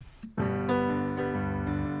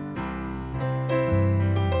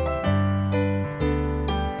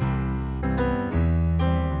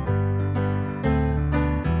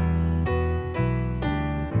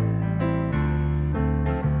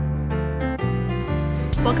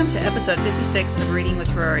Welcome to episode 56 of Reading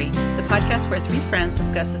with Rory, the podcast where three friends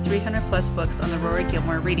discuss the 300 plus books on the Rory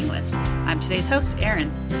Gilmore reading list. I'm today's host,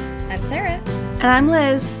 Erin. I'm Sara. And I'm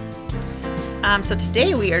Liz. So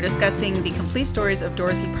today we are discussing the complete stories of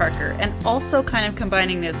Dorothy Parker, and also kind of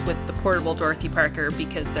combining this with the portable Dorothy Parker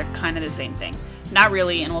because they're kind of the same thing. Not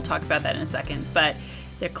really, and we'll talk about that in a second, but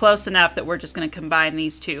they're close enough that we're just going to combine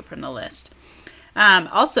these two from the list.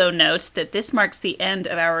 Also note that this marks the end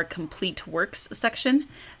of our complete works section.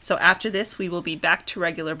 So after this, we will be back to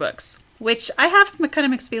regular books, which I have kind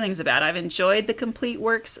of mixed feelings about. I've enjoyed the complete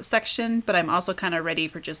works section, but I'm also kind of ready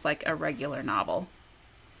for just like a regular novel.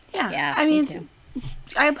 Yeah, I mean,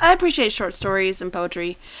 I appreciate short stories and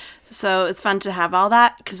poetry, so it's fun to have all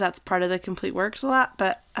that because that's part of the complete works a lot.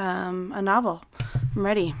 But a novel, I'm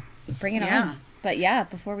ready. Bring it on. But yeah,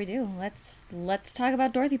 before we do, let's talk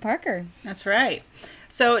about Dorothy Parker. That's right.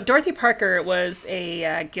 So Dorothy Parker was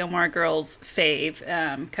a Gilmore Girls fave,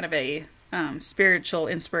 kind of a spiritual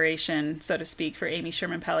inspiration, so to speak, for Amy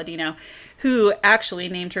Sherman Palladino, who actually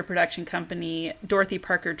named her production company Dorothy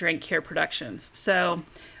Parker Drank Care Productions. So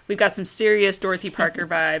we've got some serious Dorothy Parker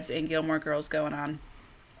vibes in Gilmore Girls going on.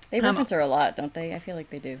 They reference her a lot, don't they? I feel like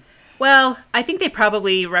they do. Well, I think they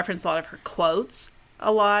probably reference a lot of her quotes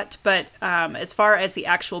a lot, but as far as the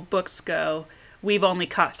actual books go, we've only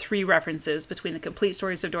caught 3 references between the complete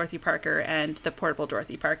stories of Dorothy Parker and the portable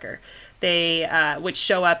Dorothy Parker. They which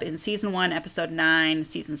show up in season 1, episode 9,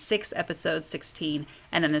 season 6, episode 16,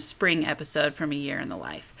 and then the spring episode from A Year in the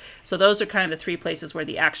Life. So those are kind of the 3 places where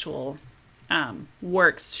the actual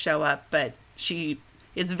works show up, but she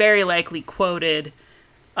is very likely quoted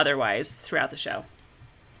otherwise throughout the show.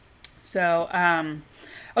 So,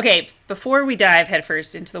 okay, before we dive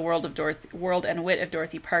headfirst into the world and wit of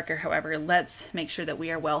Dorothy Parker, however, let's make sure that we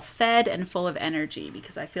are well fed and full of energy,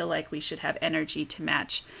 because I feel like we should have energy to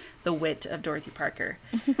match the wit of Dorothy Parker.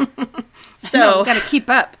 So we got to keep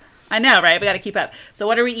up. I know, right? We got to keep up. So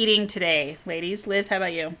what are we eating today, ladies? Liz, how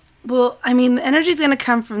about you? Well, I mean, the energy is going to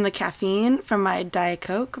come from the caffeine, from my Diet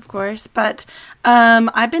Coke, of course. But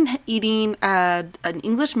I've been eating an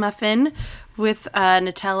English muffin with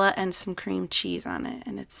Nutella and some cream cheese on it.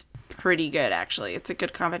 And it's pretty good, actually. It's a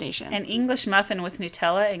good combination. An English muffin with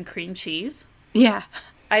Nutella and cream cheese? Yeah.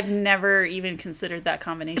 I've never even considered that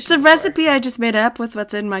combination. It's a recipe I just made up with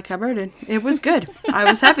what's in my cupboard, and it was good. I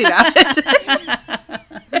was happy about it.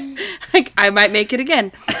 I might make it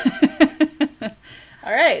again.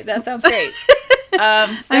 All right, that sounds great. I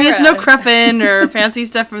mean, it's no cruffin or fancy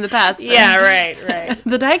stuff from the past. But yeah, right.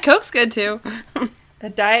 The Diet Coke's good, too. A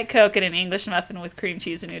Diet Coke and an English muffin with cream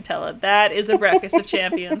cheese and Nutella. That is a breakfast of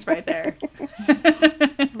champions right there.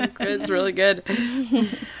 It's really good.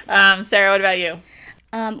 Sarah, what about you?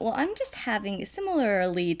 Well, I'm just having,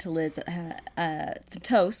 similarly to Liz, some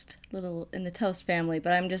toast, little in the toast family,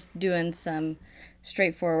 but I'm just doing some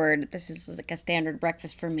straightforward, this is like a standard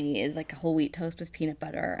breakfast for me, is like a whole wheat toast with peanut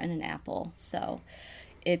butter and an apple. So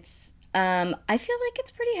it's, I feel like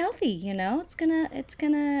it's pretty healthy, you know? It's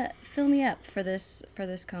gonna fill me up for this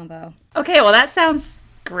combo. Okay, well that sounds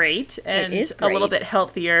great, and it is great. A little bit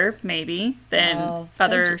healthier maybe than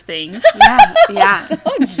other things. Yeah. So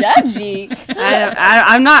judgy.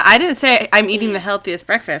 I didn't say I'm eating the healthiest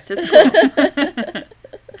breakfast. It's cool.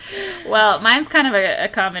 Well, mine's kind of a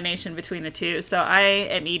combination between the two. So I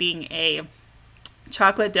am eating a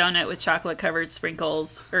chocolate donut with chocolate covered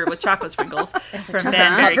sprinkles, or with chocolate sprinkles from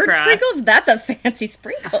Banbury Cross. Sprinkles? That's a fancy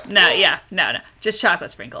sprinkle. No, just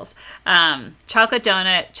chocolate sprinkles. Chocolate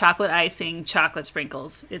donut, chocolate icing, chocolate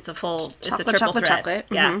sprinkles. It's a triple threat. Chocolate.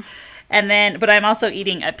 Yeah. Mm-hmm. And then, but I'm also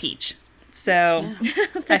eating a peach. So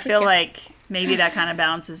I feel like maybe that kind of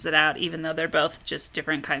balances it out, even though they're both just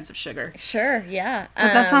different kinds of sugar. Sure, yeah.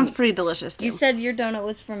 But that sounds pretty delicious, too. You said your donut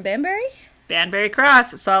was from Banbury? Banbury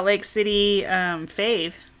Cross, Salt Lake City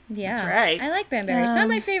fave. Yeah. That's right. I like Banbury. It's not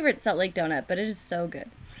my favorite Salt Lake donut, but it is so good.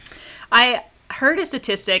 I heard a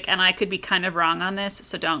statistic, and I could be kind of wrong on this,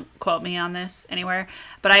 so don't quote me on this anywhere,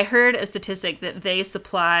 but I heard a statistic that they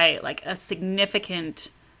supply like a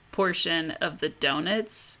significant portion of the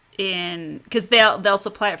donuts because they'll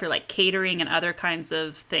supply it for like catering and other kinds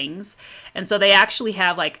of things, and so they actually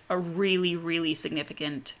have like a really, really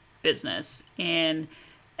significant business in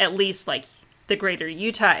at least like the greater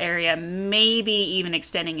Utah area, maybe even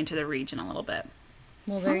extending into the region a little bit.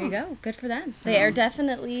 Well, there you go. Good for them. So. They are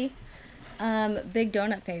definitely big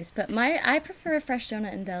donut faves, but I prefer a fresh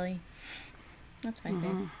donut in deli. That's my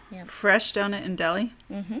fave. Yeah. Fresh donut in deli?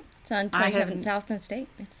 Mm-hmm. It's on 27th South and State.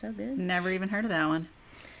 It's so good. Never even heard of that one.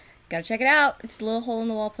 Gotta check it out. It's a little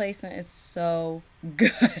hole-in-the-wall place, and it's so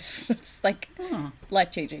good. It's like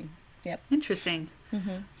life-changing. Yep. Interesting.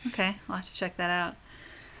 Mm-hmm. Okay, I'll have to check that out.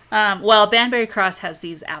 Well, Banbury Cross has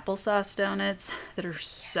these applesauce donuts that are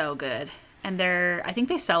so good. And I think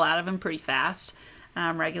they sell out of them pretty fast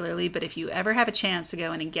regularly. But if you ever have a chance to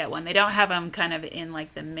go in and get one, they don't have them kind of in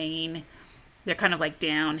like the main, they're kind of like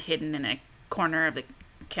down, hidden in a corner of the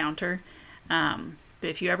counter. But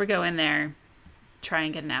if you ever go in there, try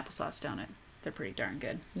and get an applesauce donut. They're pretty darn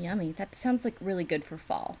good. Yummy. That sounds like really good for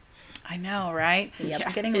fall. I know, right? Yep.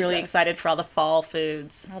 I'm getting really excited for all the fall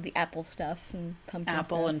foods. All the apple stuff and pumpkin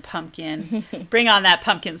Apple stuff. and pumpkin. Bring on that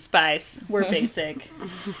pumpkin spice. We're basic.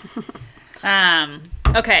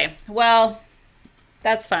 Okay, well,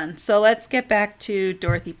 that's fun. So let's get back to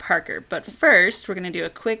Dorothy Parker. But first, we're going to do a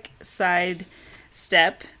quick side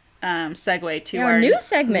step segue to our new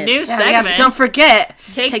segment. New segment. Don't forget.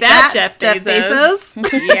 Take that, Jeff Bezos.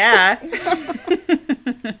 Yeah.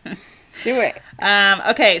 Do it.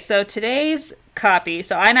 Okay, so today's copy.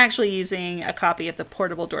 So I'm actually using a copy of the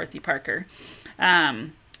Portable Dorothy Parker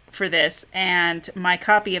for this. And my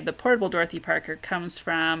copy of the Portable Dorothy Parker comes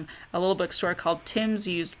from a little bookstore called Tim's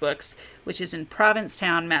Used Books, which is in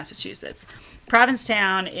Provincetown, Massachusetts.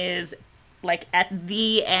 Provincetown is like at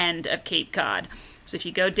the end of Cape Cod. So if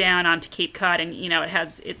you go down onto Cape Cod and,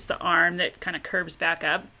 it's the arm that kind of curves back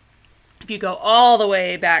up. If you go all the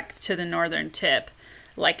way back to the northern tip,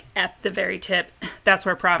 like at the very tip, that's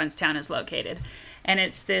where Provincetown is located. And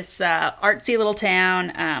it's this artsy little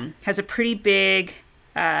town, has a pretty big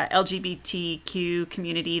LGBTQ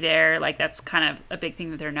community there. Like that's kind of a big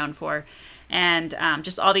thing that they're known for. And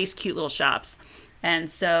just all these cute little shops.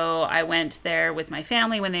 And so I went there with my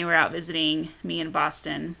family when they were out visiting me in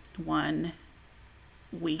Boston one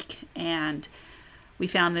week, and we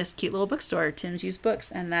found this cute little bookstore, Tim's Used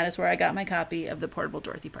Books, and that is where I got my copy of the Portable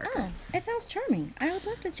Dorothy Parker. Oh, it sounds charming. I would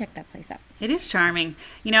love to check that place out. It is charming.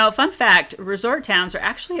 Fun fact, resort towns are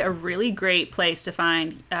actually a really great place to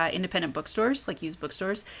find independent bookstores, like used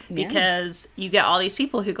bookstores, because you get all these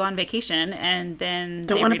people who go on vacation and then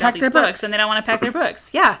they read all these books and they don't want to pack their books.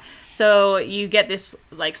 Yeah. So you get this,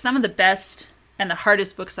 like some of the best and the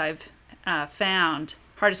hardest books I've found,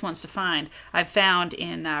 hardest ones to find, I've found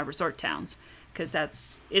in resort towns. Because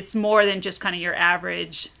it's more than just kind of your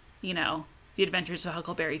average, The Adventures of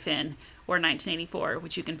Huckleberry Finn or 1984,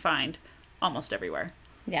 which you can find almost everywhere.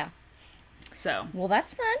 Yeah. So. Well,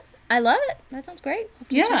 that's fun. I love it. That sounds great. Hope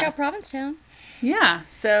you check out Provincetown. Yeah.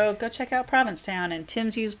 So go check out Provincetown and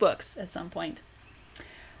Tim's Used Books at some point.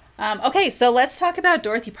 Okay, so let's talk about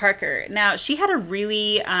Dorothy Parker. Now, she had a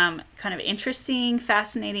really kind of interesting,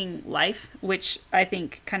 fascinating life, which I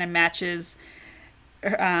think kind of matches...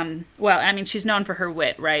 she's known for her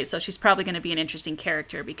wit, right? So she's probably going to be an interesting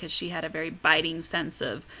character because she had a very biting sense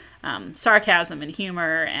of sarcasm and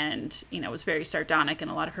humor and, was very sardonic in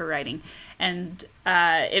a lot of her writing. And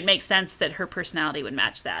it makes sense that her personality would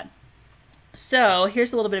match that. So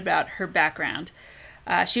here's a little bit about her background.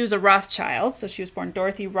 She was a Rothschild, so she was born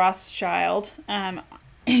Dorothy Rothschild.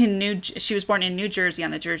 She was born in New Jersey on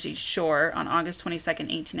the Jersey Shore on August 22nd,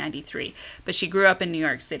 1893. But she grew up in New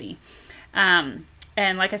York City.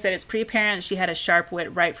 And like I said, it's pretty apparent she had a sharp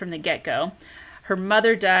wit right from the get-go. Her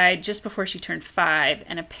mother died just before she turned 5,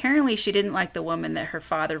 and apparently she didn't like the woman that her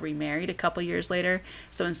father remarried a couple years later.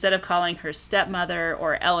 So instead of calling her stepmother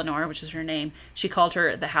or Eleanor, which is her name, she called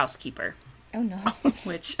her the housekeeper. Oh, no.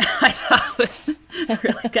 Which I thought was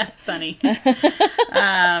really kind of funny.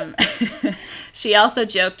 She also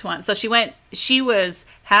joked once. So she was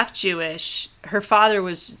half Jewish. Her father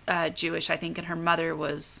was Jewish, I think, and her mother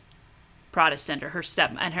was Protestant, or her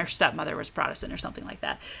stepmother was Protestant or something like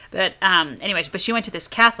that. But anyway, she went to this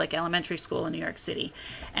Catholic elementary school in New York City,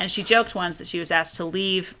 and she joked once that she was asked to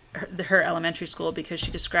leave her elementary school because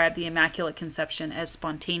she described the Immaculate Conception as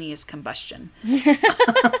spontaneous combustion.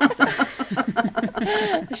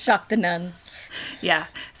 Shock the nuns. Yeah.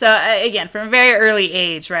 So again, from a very early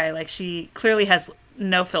age, right? Like she clearly has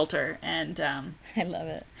no filter, and I love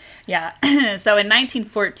it. Yeah. So in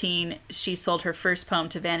 1914, she sold her first poem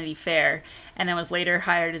to Vanity Fair, and then was later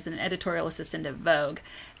hired as an editorial assistant at Vogue.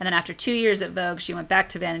 And then after 2 years at Vogue, she went back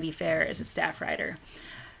to Vanity Fair as a staff writer.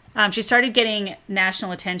 She started getting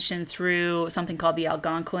national attention through something called the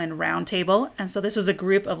Algonquin Roundtable. And so this was a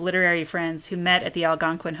group of literary friends who met at the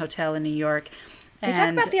Algonquin Hotel in New York. They talk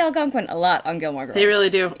about the Algonquin a lot on Gilmore Girls. They really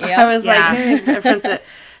do. Yep. I was reference it.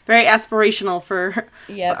 Very aspirational for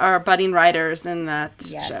our budding writers in that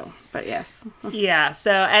show. But yes. Yeah.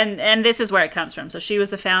 So, and this is where it comes from. So she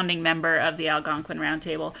was a founding member of the Algonquin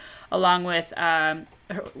Roundtable, along with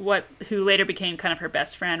who later became kind of her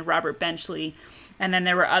best friend, Robert Benchley. And then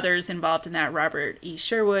there were others involved in that: Robert E.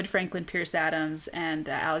 Sherwood, Franklin Pierce Adams, and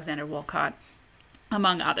Alexander Wolcott.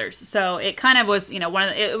 among others. So it kind of was,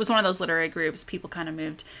 it was one of those literary groups people kind of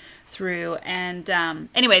moved through. And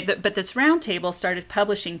anyway, but this round table started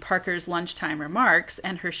publishing Parker's lunchtime remarks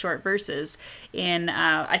and her short verses in,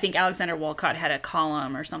 I think Alexander Woollcott had a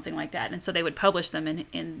column or something like that. And so they would publish them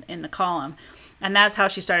in the column. And that's how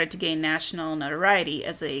she started to gain national notoriety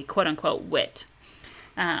as a quote unquote wit.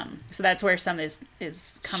 So that's where some is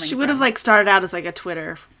coming from. She would have like started out as like a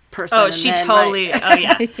Twitter person. Oh, she totally. Like, oh,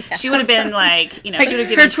 yeah. She would have been like, she would have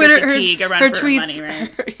given Twitter, Teague a run for tweets, her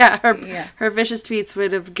money, right? Her vicious tweets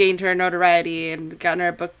would have gained her notoriety and gotten her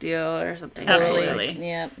a book deal or something. Absolutely.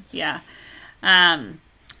 Yeah.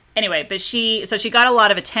 Anyway, but she got a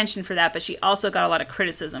lot of attention for that, but she also got a lot of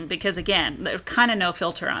criticism because, again, there's kind of no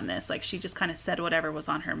filter on this. Like, she just kind of said whatever was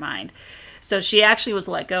on her mind. So she actually was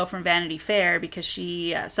let go from Vanity Fair because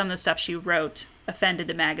some of the stuff she wrote offended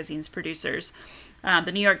the magazine's producers.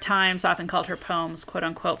 The New York Times often called her poems, quote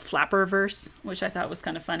unquote, flapper verse, which I thought was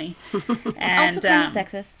kind of funny. And, also kind of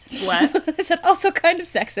sexist. What? I said also kind of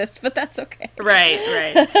sexist, but that's okay.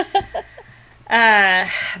 Right.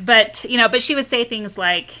 But she would say things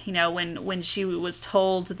like, when she was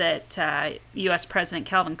told that U.S. President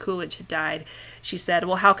Calvin Coolidge had died, she said,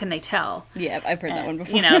 well, how can they tell? Yeah, I've heard that one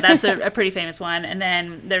before. That's a pretty famous one. And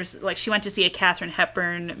then there's, like, she went to see a Katharine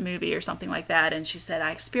Hepburn movie or something like that, and she said, I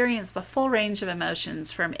experienced the full range of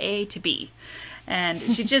emotions from A to B. And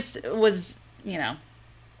she just was,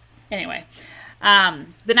 Anyway.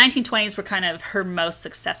 The 1920s were kind of her most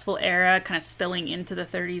successful era, kind of spilling into the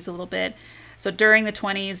 30s a little bit. So during the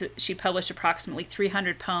 20s, she published approximately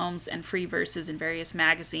 300 poems and free verses in various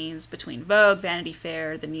magazines between Vogue, Vanity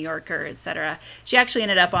Fair, The New Yorker, etc. She actually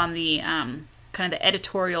ended up on the kind of the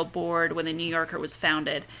editorial board when The New Yorker was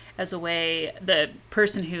founded as a way. The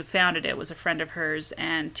person who founded it was a friend of hers,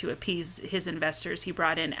 and to appease his investors, he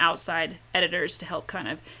brought in outside editors to help kind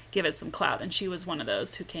of give it some clout. And she was one of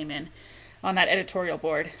those who came in on that editorial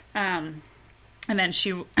board. And then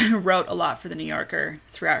she wrote a lot for The New Yorker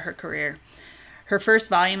throughout her career. Her first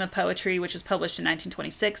volume of poetry, which was published in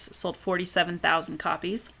 1926, sold 47,000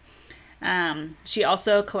 copies. She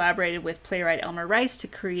also collaborated with playwright Elmer Rice to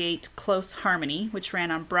create Close Harmony, which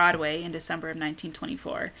ran on Broadway in December of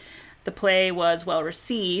 1924. The play was well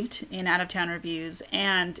received in out-of-town reviews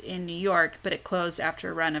and in New York, but it closed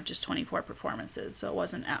after a run of just 24 performances, so it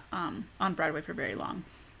wasn't on Broadway for very long.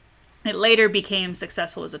 It later became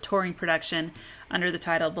successful as a touring production under the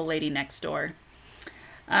title The Lady Next Door.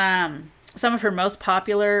 Some of her most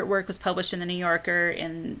popular work was published in The New Yorker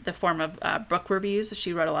in the form of book reviews.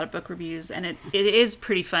 She wrote a lot of book reviews, and it is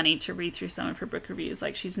pretty funny to read through some of her book reviews.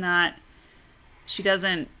 Like, she doesn't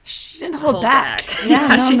hold back.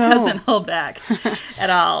 Yeah, she doesn't hold back at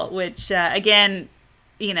all, which, again,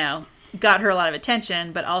 got her a lot of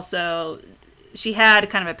attention, but also she had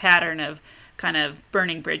kind of a pattern of kind of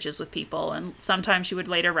burning bridges with people, and sometimes she would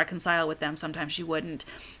later reconcile with them, sometimes she wouldn't.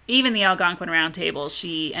 Even the Algonquin Round Table,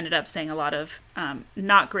 she ended up saying a lot of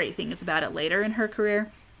not great things about it later in her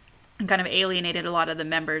career, and kind of alienated a lot of the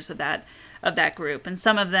members of that group. And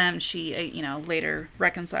some of them she later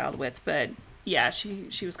reconciled with, but yeah,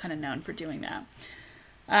 she was kind of known for doing that.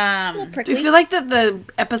 Do you feel like that the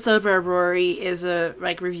episode where Rory is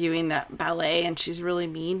reviewing that ballet and she's really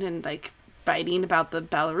mean and like biting about the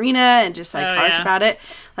ballerina and just like harsh about it,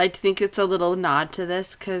 like, do you think it's a little nod to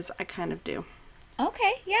this? Because I kind of do.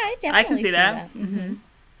 Okay, yeah, I definitely can see that. Mm-hmm.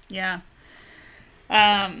 Yeah.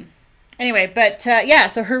 Anyway, but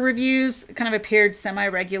so her reviews kind of appeared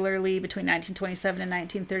semi-regularly between 1927 and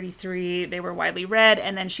 1933. They were widely read,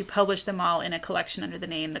 and then she published them all in a collection under the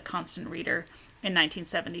name The Constant Reader in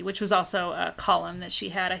 1970, which was also a column that she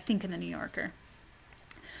had, I think, in The New Yorker.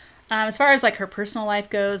 As far as like her personal life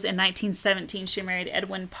goes, in 1917 she married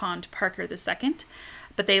Edwin Pond Parker II,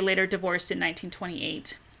 but they later divorced in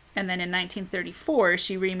 1928. And then in 1934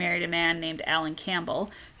 she remarried a man named Alan Campbell,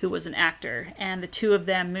 who was an actor, and the two of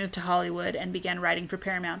them moved to Hollywood and began writing for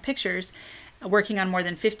Paramount Pictures, working on more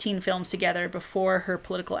than 15 films together before her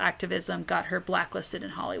political activism got her blacklisted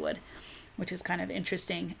in Hollywood, which is kind of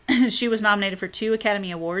interesting. She was nominated for 2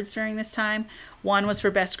 Academy Awards during this time. One was for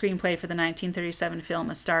Best Screenplay for the 1937 film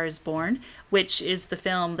A Star is Born, which is the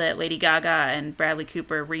film that Lady Gaga and Bradley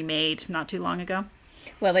Cooper remade not too long ago.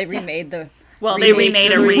 Well, they remade the... Well, they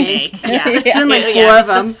remade a remake. Yeah. And like 4 of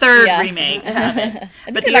them. The third remake of it.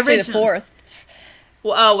 But the original... the 4th.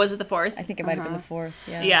 Well, was it the 4th? I think it might have been the 4th,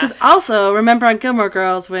 yeah. Because also, remember on Gilmore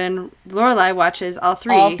Girls when Lorelai watches all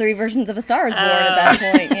 3. All 3 versions of A Star is Born at that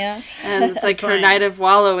point, yeah. And it's like her night of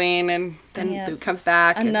wallowing, and then Luke comes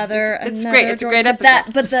back. It's great. It's a great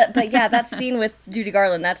episode. But yeah, that scene with Judy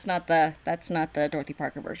Garland, that's not the Dorothy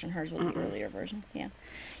Parker version. Hers was the earlier version, yeah.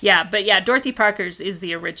 Yeah, but yeah, Dorothy Parker's is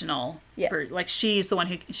the original. Yeah. Like, she's the one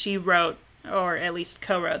who she wrote, or at least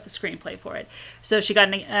co-wrote the screenplay for it. So she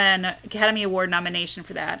got an Academy Award nomination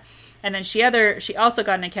for that. And then she also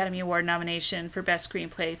got an Academy Award nomination for Best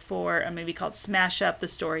Screenplay for a movie called Smash Up: The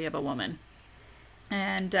Story of a Woman.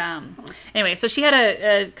 And anyway, so she had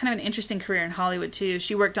a kind of an interesting career in Hollywood, too.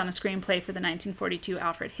 She worked on the screenplay for the 1942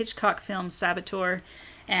 Alfred Hitchcock film Saboteur,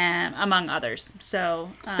 and among others.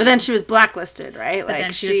 So, but then she was blacklisted, right? But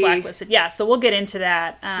then she was blacklisted. Yeah, so we'll get into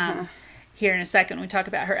that here in a second when we talk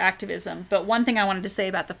about her activism. But one thing I wanted to say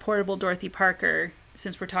about the Portable Dorothy Parker,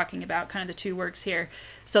 since we're talking about kind of the two works here.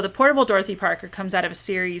 So the Portable Dorothy Parker comes out of a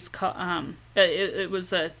series called, it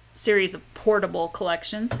was a series of portable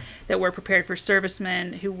collections that were prepared for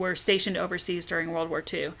servicemen who were stationed overseas during World War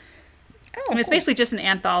II. And it's basically just an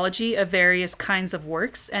anthology of various kinds of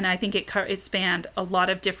works, and I think it spanned a lot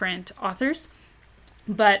of different authors.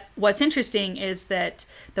 But what's interesting is that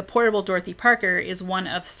the Portable Dorothy Parker is one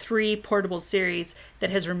of 3 portable series that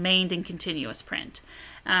has remained in continuous print.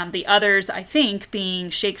 The others, I think, being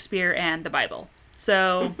Shakespeare and the Bible.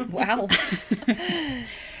 So Wow.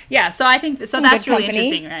 yeah, so I think that's really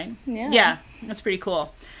interesting, right? Yeah, that's pretty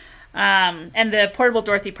cool. And the Portable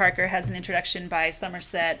Dorothy Parker has an introduction by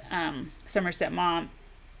Somerset Maugham.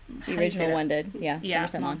 The original one did. Yeah,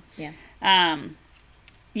 Somerset Maugham. Yeah.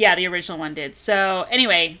 Yeah, the original one did. So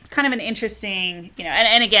anyway, kind of an interesting,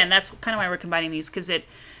 and again, that's kind of why we're combining these, because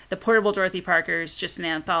the Portable Dorothy Parker is just an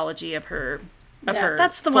anthology of her.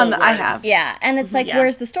 That's the one that I have. Yeah, and it's like,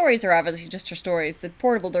 whereas the stories are obviously just her stories, the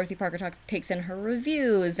Portable Dorothy Parker takes in her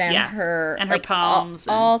reviews and her poems,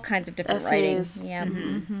 all kinds of different essays.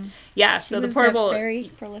 writing. Yeah, yeah. So the Portable, very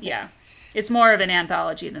prolific. Yeah, it's more of an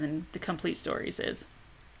anthology than the complete stories is.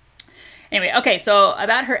 Anyway, okay, so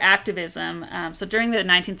about her activism. So during the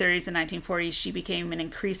 1930s and 1940s, she became an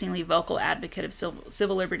increasingly vocal advocate of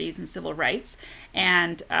civil liberties and civil rights,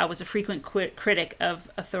 and was a frequent critic of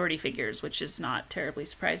authority figures, which is not terribly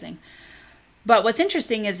surprising. But what's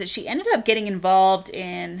interesting is that she ended up getting involved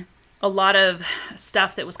in a lot of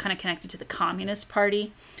stuff that was kind of connected to the Communist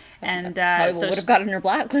Party. And probably would have gotten her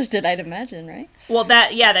blacklisted, I'd imagine, right? Well,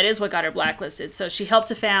 that is what got her blacklisted. So she helped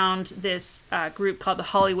to found this group called the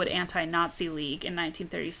Hollywood Anti-Nazi League in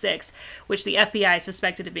 1936, which the FBI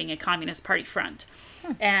suspected of being a Communist Party front.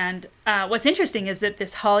 And what's interesting is that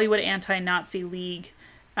this Hollywood Anti-Nazi League,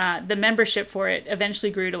 the membership for it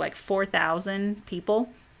eventually grew to like 4,000 people.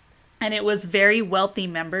 And it was very wealthy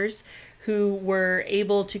members who were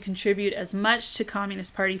able to contribute as much to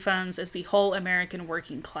Communist Party funds as the whole American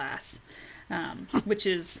working class, which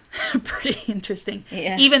is pretty interesting.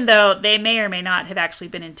 Yeah. Even though they may or may not have actually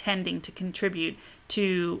been intending to contribute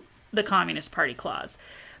to the Communist Party clause,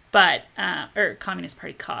 or Communist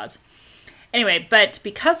Party cause. Anyway, but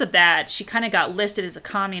because of that, she kind of got listed as a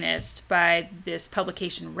communist by this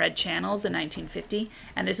publication Red Channels in 1950.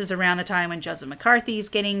 And this is around the time when Joseph McCarthy's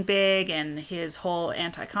getting big and his whole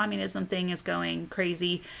anti-communism thing is going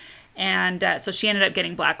crazy. And so she ended up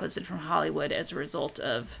getting blacklisted from Hollywood as a result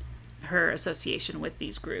of her association with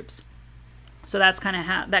these groups. So that's kind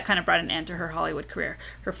of brought an end to her Hollywood career.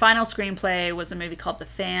 Her final screenplay was a movie called The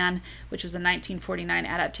Fan, which was a 1949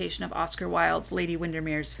 adaptation of Oscar Wilde's Lady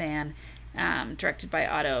Windermere's Fan. Directed by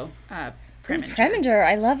Otto Preminger. Preminger,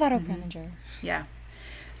 I love Otto Preminger. Yeah,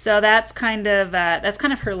 so that's kind of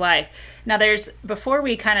her life. Now, before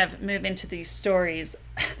we kind of move into these stories,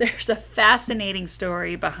 there's a fascinating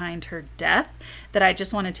story behind her death that I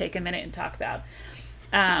just want to take a minute and talk about.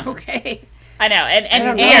 Okay, I know,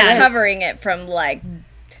 and covering it from like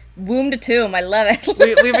womb to tomb. I love it.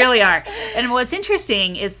 we really are. And what's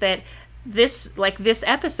interesting is that this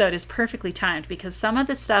episode is perfectly timed, because some of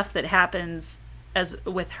the stuff that happens as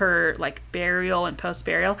with her like burial and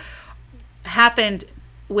post-burial happened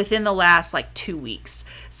within the last 2 weeks.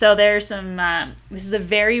 So there's some this is a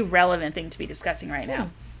very relevant thing to be discussing right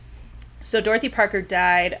now. So Dorothy Parker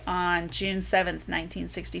died on June 7th,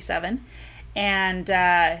 1967, and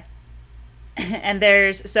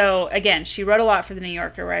again, she wrote a lot for the New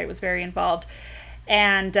Yorker, where I was very involved.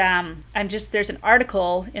 And there's an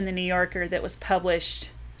article in the New Yorker that was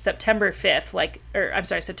published September 4th,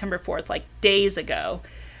 days ago.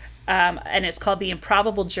 And it's called The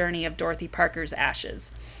Improbable Journey of Dorothy Parker's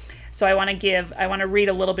Ashes. So I want to read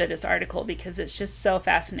a little bit of this article, because it's just so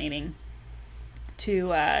fascinating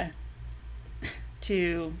to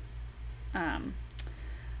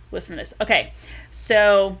listen to this. Okay,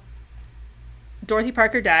 so Dorothy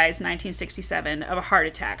Parker dies 1967 of a heart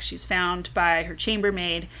attack. She's found by her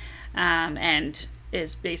chambermaid and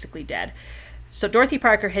is basically dead. So Dorothy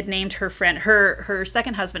Parker had named her friend, her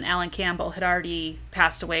second husband, Alan Campbell, had already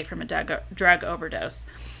passed away from a drug overdose.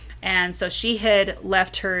 And so she had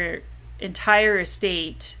left her entire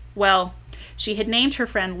estate. Well, she had named her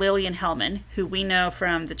friend Lillian Hellman, who we know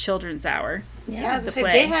from the Children's Hour. Yeah,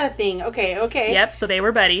 they had a thing. Okay. Yep, so they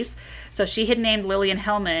were buddies. So she had named Lillian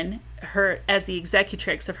Hellman as the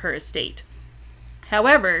executrix of her estate.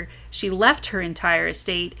 However, she left her entire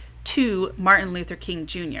estate to Martin Luther King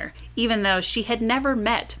Jr., even though she had never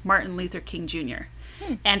met Martin Luther King Jr.,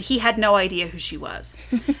 and he had no idea who she was.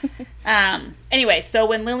 Anyway, so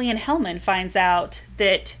when Lillian Hellman finds out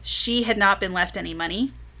that she had not been left any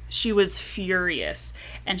money, she was furious,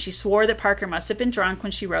 and she swore that Parker must have been drunk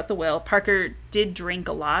when she wrote the will. Parker did drink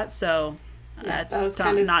a lot, so that's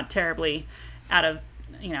not terribly out of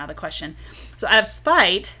the question. So out of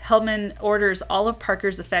spite, Hellman orders all of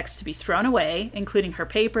Parker's effects to be thrown away, including her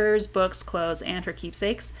papers, books, clothes, and her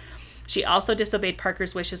keepsakes. She also disobeyed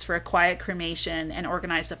Parker's wishes for a quiet cremation and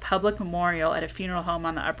organized a public memorial at a funeral home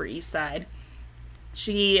on the Upper East Side.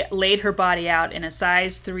 She laid her body out in a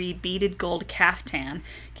size 3 beaded gold caftan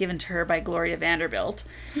given to her by Gloria Vanderbilt,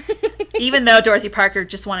 even though Dorothy Parker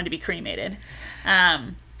just wanted to be cremated.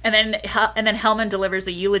 And then Hellman delivers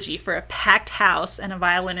a eulogy for a packed house, and a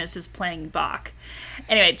violinist is playing Bach.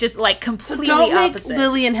 Anyway, just like completely opposite. Don't make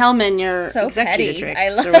Lillian Hellman your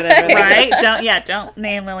executrix or whatever. Right? Don't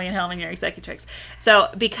name Lillian Hellman your executrix. So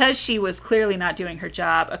because she was clearly not doing her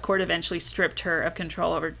job, a court eventually stripped her of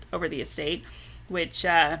control over the estate, which,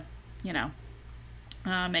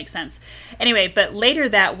 makes sense. Anyway, but later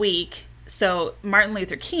that week, so Martin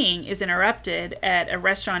Luther King is interrupted at a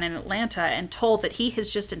restaurant in Atlanta and told that he has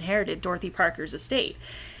just inherited Dorothy Parker's estate.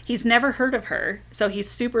 He's never heard of her, so he's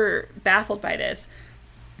super baffled by this.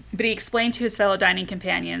 But he explained to his fellow dining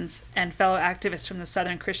companions and fellow activists from the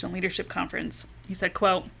Southern Christian Leadership Conference, he said,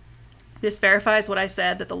 quote, "This verifies what I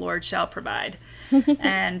said, that the Lord shall provide."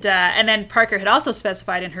 And then Parker had also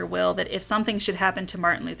specified in her will that if something should happen to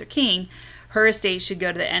Martin Luther King, her estate should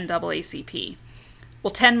go to the NAACP.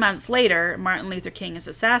 Well, 10 months later, Martin Luther King is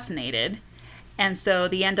assassinated, and so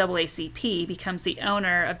the NAACP becomes the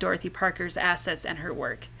owner of Dorothy Parker's assets and her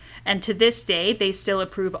work. And to this day, they still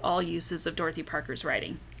approve all uses of Dorothy Parker's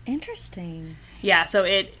writing. Interesting. Yeah,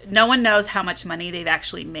 so no one knows how much money they've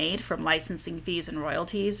actually made from licensing fees and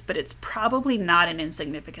royalties, but it's probably not an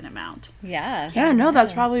insignificant amount. Yeah. Yeah, no,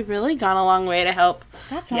 that's probably really gone a long way to help.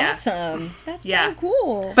 That's awesome. That's so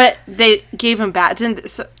cool. But they gave him back.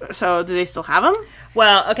 So do they still have him?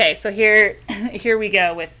 Well, okay, so here we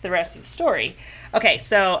go with the rest of the story. Okay,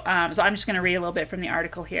 so I'm just going to read a little bit from the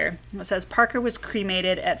article here. It says, Parker was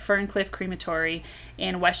cremated at Ferncliff Crematory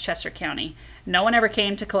in Westchester County. No one ever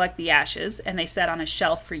came to collect the ashes, and they sat on a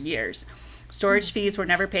shelf for years. Storage fees were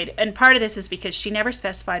never paid, and part of this is because she never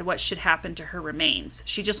specified what should happen to her remains.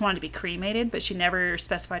 She just wanted to be cremated, but she never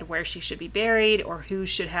specified where she should be buried or who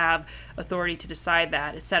should have authority to decide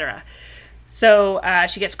that, etc. So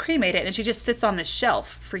she gets cremated, and she just sits on this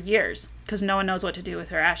shelf for years because no one knows what to do with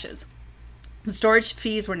her ashes. The storage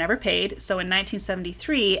fees were never paid, so in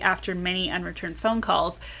 1973, after many unreturned phone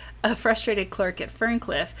calls, a frustrated clerk at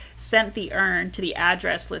Ferncliff sent the urn to the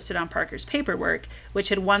address listed on Parker's paperwork, which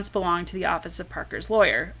had once belonged to the office of Parker's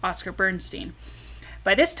lawyer, Oscar Bernstein.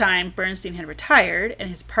 By this time, Bernstein had retired,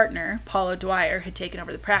 and his partner, Paul O'Dwyer, had taken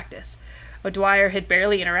over the practice. O'Dwyer had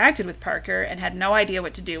barely interacted with Parker and had no idea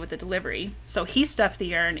what to do with the delivery, so he stuffed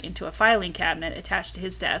the urn into a filing cabinet attached to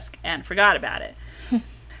his desk and forgot about it.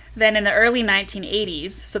 Then in the early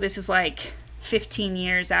 1980s, so this is like 15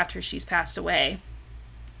 years after she's passed away,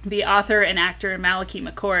 the author and actor Malachi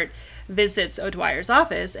McCourt visits O'Dwyer's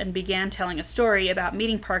office and began telling a story about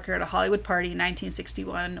meeting Parker at a Hollywood party in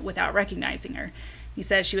 1961 without recognizing her. He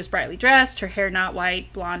says she was brightly dressed, her hair not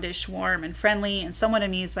white, blondish, warm, and friendly, and somewhat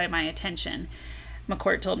amused by my attention,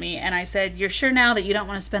 McCourt told me. And I said, "You're sure now that you don't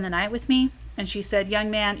want to spend the night with me?" And she said,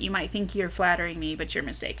 "Young man, you might think you're flattering me, but you're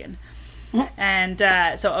mistaken." And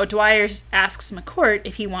so O'Dwyer asks McCourt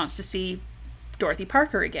if he wants to see Dorothy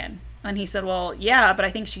Parker again. And he said, "Well, yeah, but I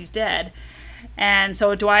think she's dead." And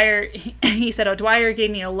so he said, O'Dwyer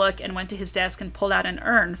gave me a look and went to his desk and pulled out an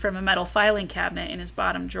urn from a metal filing cabinet in his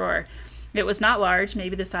bottom drawer. It was not large,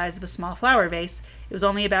 maybe the size of a small flower vase. It was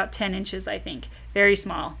only about 10 inches, I think. Very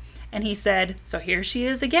small. And he said, "So here she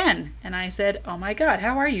is again." And I said, "Oh my God,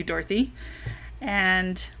 how are you, Dorothy?"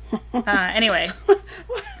 And anyway.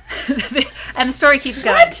 And the story keeps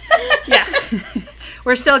going. What? Yeah.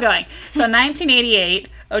 We're still going. So 1988,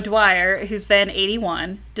 O'Dwyer, who's then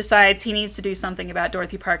 81, decides he needs to do something about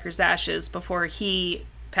Dorothy Parker's ashes before he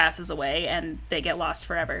passes away and they get lost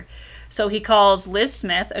forever. So he calls Liz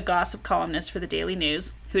Smith, a gossip columnist for the Daily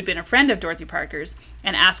News, who had been a friend of Dorothy Parker's,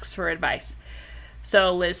 and asks for advice.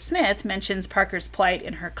 So Liz Smith mentions Parker's plight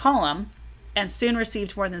in her column and soon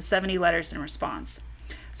received more than 70 letters in response.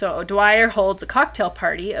 So O'Dwyer holds a cocktail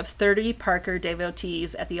party of 30 Parker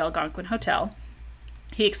devotees at the Algonquin Hotel.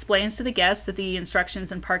 He explains to the guests that the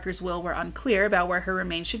instructions in Parker's will were unclear about where her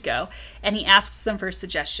remains should go, and he asks them for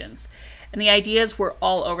suggestions. And the ideas were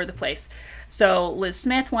all over the place. So Liz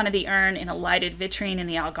Smith wanted the urn in a lighted vitrine in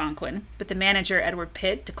the Algonquin, but the manager, Edward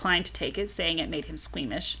Pitt, declined to take it, saying it made him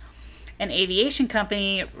squeamish. An aviation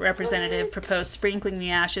company representative proposed sprinkling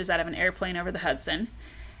the ashes out of an airplane over the Hudson.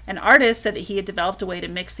 An artist said that he had developed a way to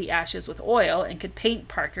mix the ashes with oil and could paint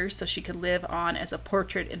Parker so she could live on as a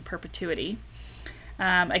portrait in perpetuity.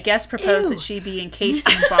 A guest proposed that she be encased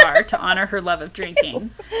in bar to honor her love of drinking.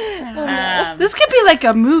 This could be like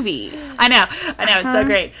a movie. I know, it's so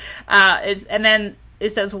great. And then it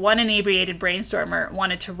says one inebriated brainstormer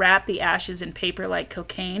wanted to wrap the ashes in paper like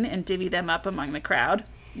cocaine and divvy them up among the crowd,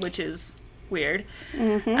 which is weird.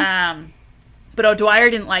 But O'Dwyer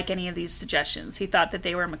didn't like any of these suggestions. He thought that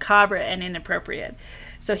they were macabre and inappropriate.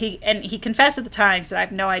 So he confessed at the time, said, "I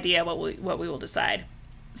have no idea what we will decide."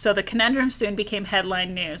 So the conundrum soon became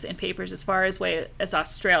headline news in papers as far away as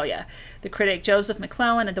Australia. The critic Joseph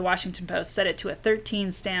McClellan at the Washington Post set it to a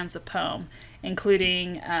 13-stanza poem,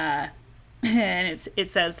 including, and it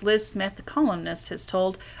says, Liz Smith, the columnist, has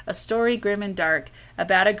told a story grim and dark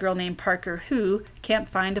about a girl named Parker who can't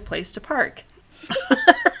find a place to park.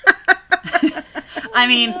 I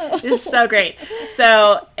mean, this is so great.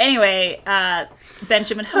 So anyway,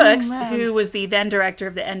 Benjamin Hooks, who was the then director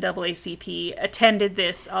of the NAACP, attended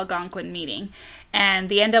this Algonquin meeting. And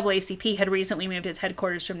the NAACP had recently moved its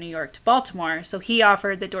headquarters from New York to Baltimore, so he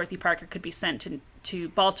offered that Dorothy Parker could be sent to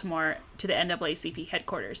Baltimore to the NAACP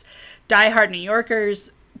headquarters. Die-hard New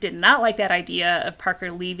Yorkers did not like that idea of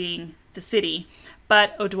Parker leaving the city,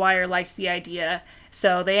 but O'Dwyer liked the idea,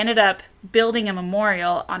 so they ended up building a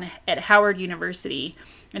memorial at Howard University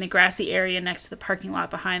in a grassy area next to the parking lot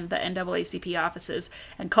behind the NAACP offices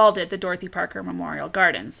and called it the Dorothy Parker Memorial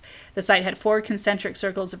Gardens. The site had 4 concentric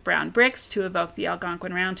circles of brown bricks to evoke the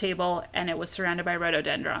Algonquin Round Table, and it was surrounded by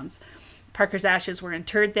rhododendrons. Parker's ashes were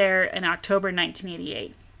interred there in October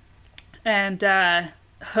 1988. And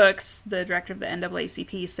Hooks, the director of the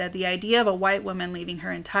NAACP, said the idea of a white woman leaving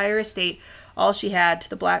her entire estate, all she had, to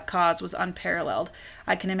the black cause was unparalleled.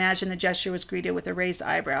 I can imagine the gesture was greeted with a raised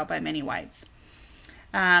eyebrow by many whites.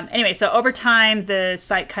 Anyway, so over time, the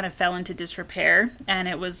site kind of fell into disrepair, and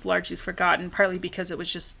it was largely forgotten, partly because it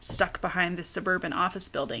was just stuck behind this suburban office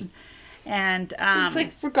building. And it's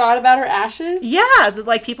like forgot about her ashes? Yeah,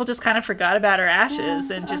 like people just kind of forgot about her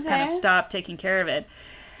ashes and just kind of stopped taking care of it.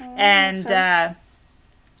 And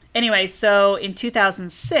anyway, so in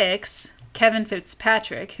 2006, Kevin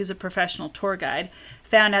Fitzpatrick, who's a professional tour guide,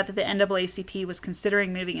 found out that the NAACP was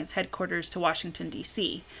considering moving its headquarters to Washington,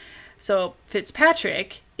 D.C. So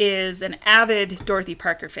Fitzpatrick is an avid Dorothy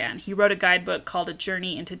Parker fan. He wrote a guidebook called A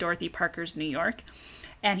Journey into Dorothy Parker's New York,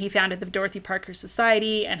 and he founded the Dorothy Parker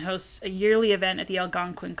Society and hosts a yearly event at the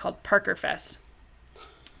Algonquin called Parker Fest,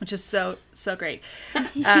 which is so great.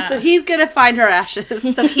 So he's gonna find her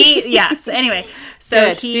ashes. So anyway,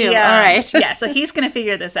 Good. All right. Yeah, so he's gonna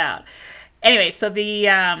figure this out. Anyway, so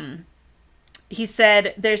he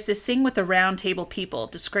said, there's this thing with the round table people.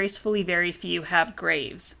 Disgracefully very few have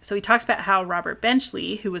graves. So he talks about how Robert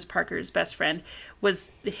Benchley, who was Parker's best friend,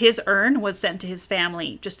 his urn was sent to his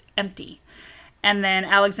family just empty. And then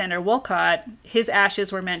Alexander Wolcott, his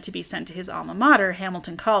ashes were meant to be sent to his alma mater,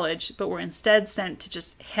 Hamilton College, but were instead sent to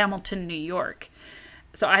just Hamilton, New York.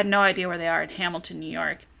 So I have no idea where they are in Hamilton, New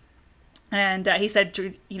York. And he said,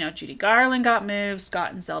 Judy Garland got moved,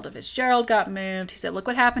 Scott and Zelda Fitzgerald got moved. He said, look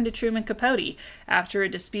what happened to Truman Capote. After a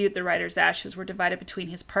dispute, the writer's ashes were divided between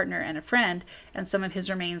his partner and a friend, and some of his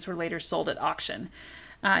remains were later sold at auction.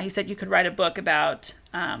 He said you could write a book about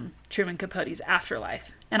Truman Capote's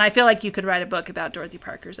afterlife. And I feel like you could write a book about Dorothy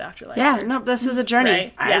Parker's afterlife. Yeah, no, this is a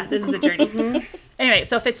journey. Right? This is a journey. Anyway,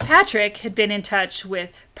 so Fitzpatrick had been in touch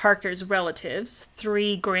with Parker's relatives,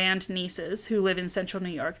 3 grand nieces who live in central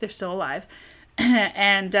New York. They're still alive.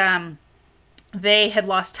 And they had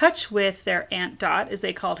lost touch with their Aunt Dot, as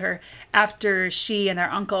they called her, after she and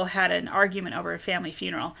their uncle had an argument over a family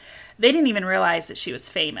funeral. They didn't even realize that she was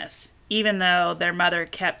famous, even though their mother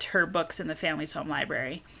kept her books in the family's home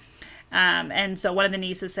library. And so one of the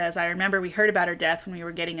nieces says, I remember we heard about her death when we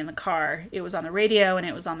were getting in the car. It was on the radio and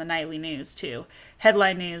it was on the nightly news too.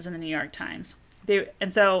 Headline news in the New York Times.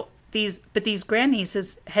 These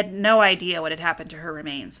grandnieces had no idea what had happened to her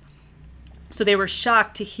remains. So they were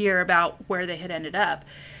shocked to hear about where they had ended up.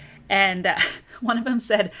 And one of them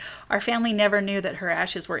said, "Our family never knew that her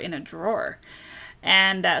ashes were in a drawer."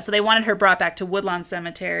 And so they wanted her brought back to Woodlawn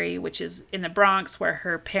Cemetery, which is in the Bronx, where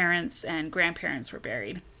her parents and grandparents were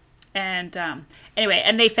buried. And anyway,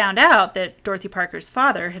 and they found out that Dorothy Parker's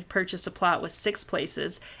father had purchased a plot with 6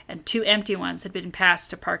 places, and 2 empty ones had been passed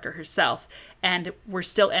to Parker herself, and were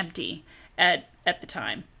still empty at the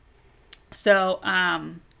time. So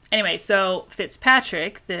anyway, so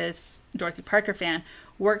Fitzpatrick, this Dorothy Parker fan,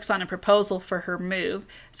 works on a proposal for her move.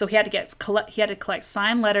 So he had to collect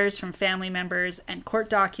signed letters from family members and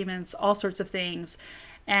court documents, all sorts of things.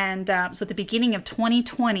 And so at the beginning of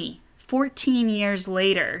 2020, 14 years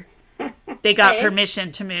later, they got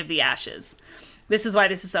permission to move the ashes. This is why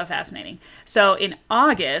this is so fascinating. So in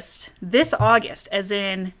this August, as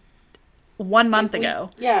in 1 month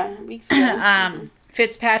ago, weeks ago,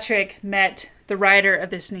 Fitzpatrick met the writer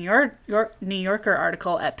of this New Yorker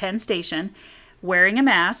article at Penn Station, wearing a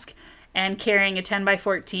mask and carrying a 10 by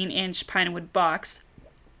 14 inch pinewood box,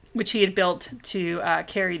 which he had built to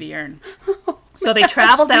carry the urn. So they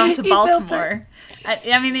travel down to Baltimore.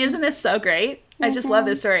 I mean, isn't this so great? I just love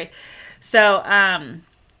this story. So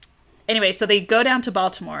anyway, so they go down to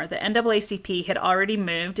Baltimore. The NAACP had already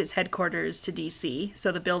moved its headquarters to D.C.,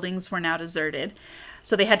 so the buildings were now deserted.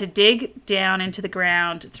 So they had to dig down into the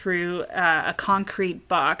ground through a concrete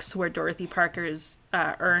box where Dorothy Parker's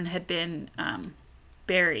urn had been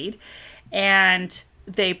buried. And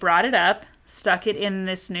they brought it up, stuck it in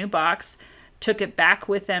this new box, took it back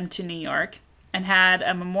with them to New York, and had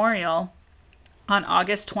a memorial on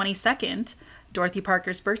August 22nd, Dorothy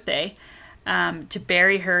Parker's birthday, to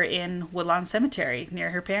bury her in Woodlawn Cemetery near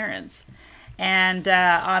her parents. And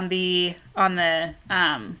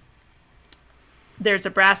there's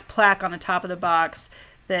a brass plaque on the top of the box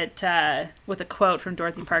that with a quote from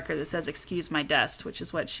Dorothy Parker that says, "Excuse my dust," which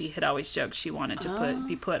is what she had always joked she wanted to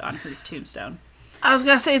be put on her tombstone. I was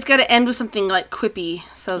going to say it's got to end with something like quippy,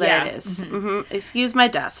 so there it is. Mm-hmm. Excuse my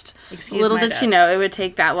dust. Little did she know it would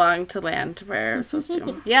take that long to land where it was supposed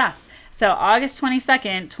to. Yeah. So August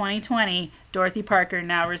 22nd, 2020, Dorothy Parker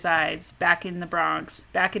now resides back in the Bronx,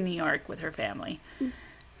 back in New York with her family.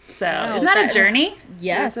 So isn't that a journey?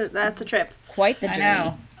 Yes. That's a trip. Quite the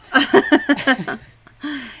journey. I know.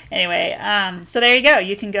 Anyway, so there you go.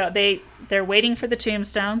 You can go. They're waiting for the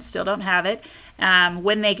tombstone. Still don't have it.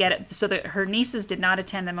 When they get it, so that her nieces did not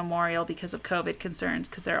attend the memorial because of COVID concerns,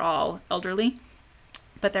 because they're all elderly.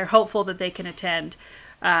 But they're hopeful that they can attend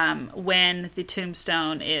when the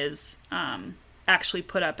tombstone is actually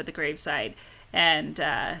put up at the gravesite, and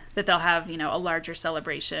that they'll have a larger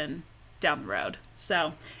celebration down the road.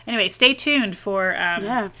 So anyway, stay tuned for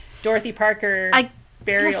Dorothy Parker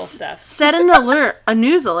burial stuff. Set a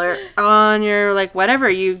news alert on your whatever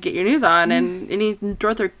you get your news on, and any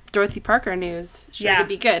Dorothy Parker news should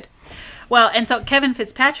be good. Well, and so Kevin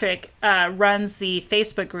Fitzpatrick runs the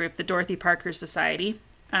Facebook group, the Dorothy Parker Society,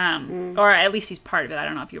 or at least he's part of it. I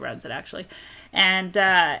don't know if he runs it actually. And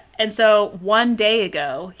so one day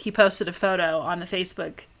ago, he posted a photo on the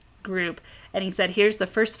Facebook group, and he said, "Here's the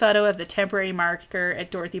first photo of the temporary marker at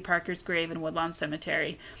Dorothy Parker's grave in Woodlawn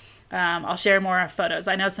Cemetery. I'll share more photos.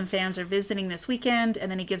 I know some fans are visiting this weekend," and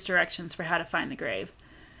then he gives directions for how to find the grave.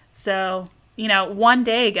 So, one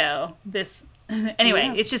day ago, this...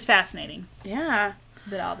 Anyway, It's just fascinating. Yeah.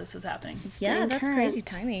 That all this was happening. Yeah, that's crazy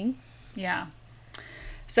timing. Yeah.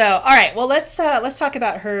 So, all right. Well, let's talk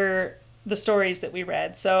about the stories that we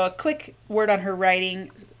read. So a quick word on her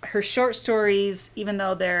writing. Her short stories, even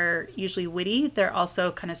though they're usually witty, they're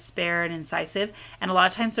also kind of spare and incisive. And a lot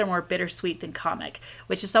of times they're more bittersweet than comic,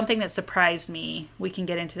 which is something that surprised me. We can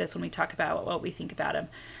get into this when we talk about what we think about him.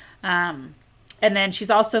 And then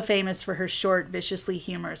she's also famous for her short, viciously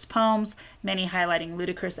humorous poems, many highlighting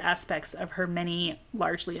ludicrous aspects of her many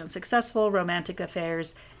largely unsuccessful romantic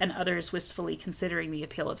affairs, and others wistfully considering the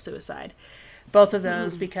appeal of suicide. Both of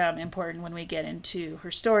those become important when we get into her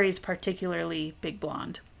stories, particularly Big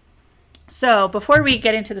Blonde. So before we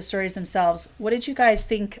get into the stories themselves, what did you guys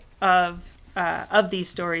think of these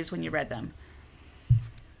stories when you read them?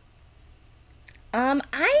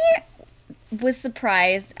 I was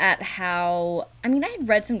surprised at how, I had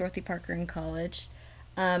read some Dorothy Parker in college,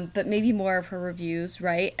 but maybe more of her reviews,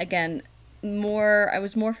 right? Again, I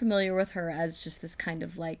was more familiar with her as just this kind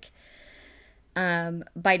of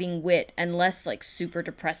biting wit and less super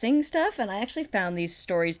depressing stuff. And I actually found these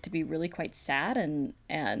stories to be really quite sad and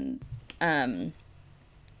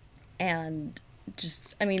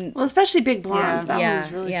just, well, especially Big Blonde. That one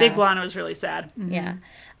was really sad. Big Blonde was really sad. Mm-hmm. Yeah.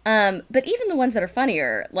 But even the ones that are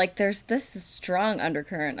funnier, there's this strong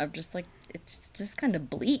undercurrent of just it's just kind of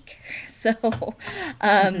bleak. So,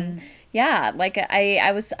 Yeah, like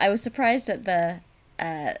I was surprised at the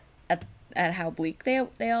at how bleak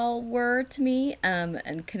they all were to me,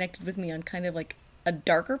 and connected with me on kind of like a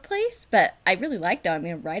darker place. But I really liked it. I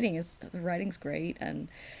mean, the writing's great, and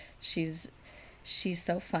she's she's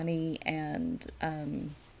so funny and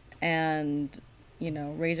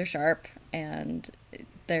razor sharp, and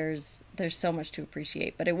there's so much to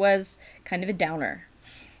appreciate. But it was kind of a downer.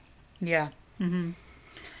 Yeah.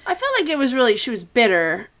 I felt like it was really, she was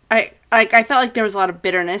bitter. I felt like there was a lot of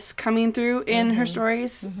bitterness coming through in her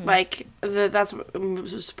stories. Like, that's what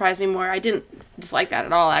surprised me more. I didn't dislike that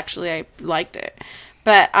at all, actually. I liked it.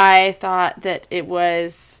 But I thought that it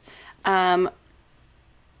was, I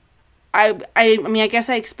mean, I guess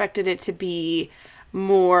I expected it to be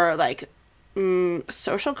more, like,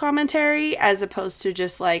 social commentary as opposed to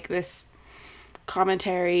just, like, this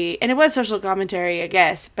commentary. And it was social commentary, I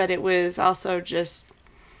guess, but it was also just...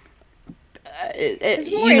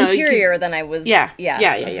 It's more interior than I was. Yeah.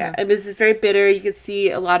 It was very bitter. You could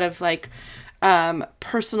see a lot of like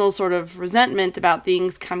personal sort of resentment about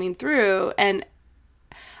things coming through. And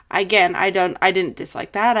again, I didn't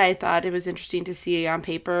dislike that. I thought it was interesting to see on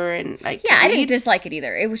paper and like. Yeah, I didn't dislike it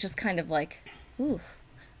either. It was just kind of like, ooh,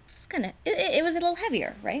 it's kind of it was a little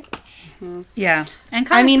heavier, right? Yeah, and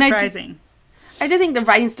kind of surprising. I did think the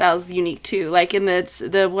writing style is unique too. Like in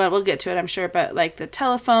the one, we'll get to it, I'm sure, but like the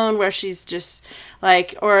telephone where she's just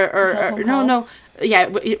like, or no, yeah,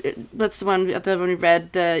 what's the one we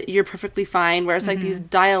read, the You're Perfectly Fine, where it's like these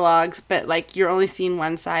dialogues, but like you're only seeing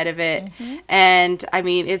one side of it, and I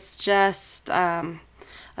mean it's just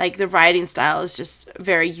like the writing style is just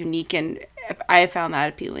very unique, and I found that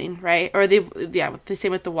appealing, right? Or the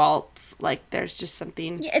same with the waltz. Like there's just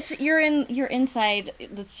something. Yeah, you're inside.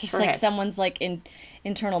 It's just like someone's like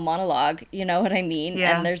internal monologue. You know what I mean?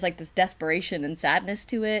 Yeah. And there's like this desperation and sadness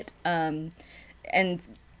to it. And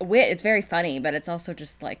wit. It's very funny, but it's also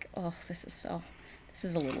just like, oh, this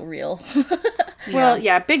is a little real. Well,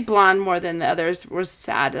 yeah, Big Blonde more than the others was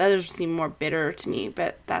sad. The others seemed more bitter to me,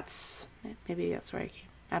 but maybe that's where I came.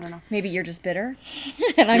 I don't know. Maybe you're just bitter,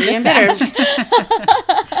 and I'm just bitter.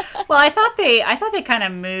 Well, I thought they kind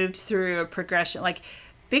of moved through a progression, like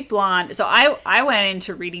Big Blonde. So I went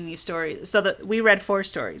into reading these stories. So that we read 4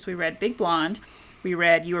 stories. We read Big Blonde, we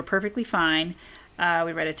read You Were Perfectly Fine,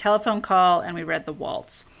 we read A Telephone Call, and we read The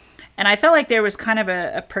Waltz. And I felt like there was kind of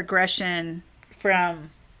a progression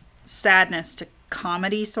from sadness to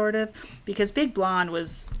comedy, sort of, because Big Blonde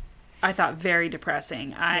was, I thought, very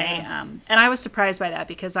depressing. And I was surprised by that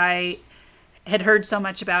because I had heard so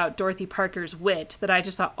much about Dorothy Parker's wit that I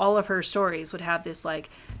just thought all of her stories would have this like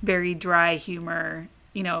very dry humor,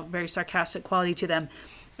 very sarcastic quality to them.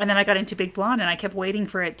 And then I got into Big Blonde and I kept waiting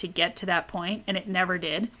for it to get to that point, and it never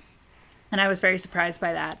did. And I was very surprised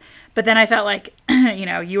by that. But then I felt like,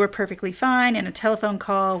 You Were Perfectly Fine and A Telephone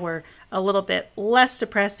Call were a little bit less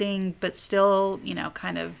depressing, but still,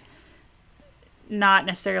 kind of not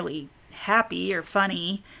necessarily happy or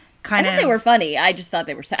funny. I thought they were funny. I just thought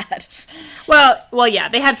they were sad. Well, yeah,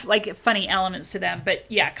 they had like funny elements to them, but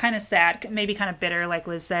yeah, kind of sad, maybe kind of bitter, like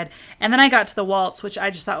Liz said. And then I got to The Waltz, which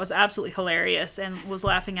I just thought was absolutely hilarious and was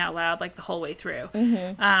laughing out loud like the whole way through.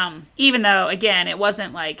 Even though, again, it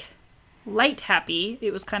wasn't like light happy;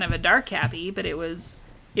 it was kind of a dark happy, but it was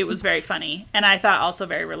very funny, and I thought also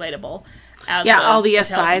very relatable. All the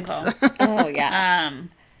asides. Oh yeah.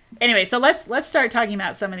 Anyway, so let's start talking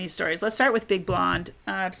about some of these stories. Let's start with Big Blonde.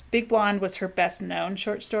 Big Blonde was her best-known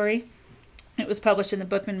short story. It was published in the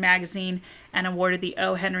Bookman magazine and awarded the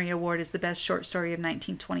O. Henry Award as the best short story of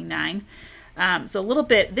 1929. So a little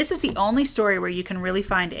bit, this is the only story where you can really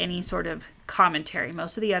find any sort of commentary.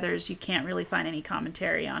 Most of the others you can't really find any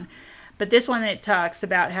commentary on. But this one, it talks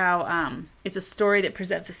about how it's a story that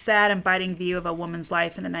presents a sad and biting view of a woman's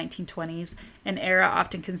life in the 1920s, an era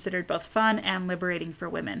often considered both fun and liberating for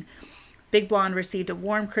women. Big Blonde received a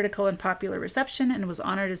warm critical and popular reception and was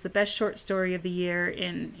honored as the best short story of the year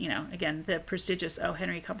in, again, the prestigious O.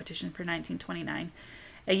 Henry competition for 1929.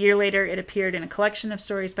 A year later, it appeared in a collection of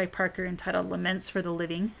stories by Parker entitled Laments for the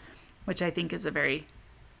Living, which I think is a very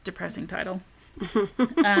depressing title.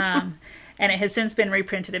 And it has since been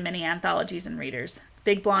reprinted in many anthologies and readers.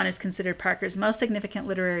 Big Blonde is considered Parker's most significant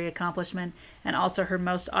literary accomplishment and also her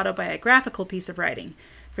most autobiographical piece of writing.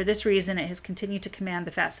 For this reason, it has continued to command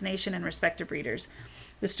the fascination and respect of readers.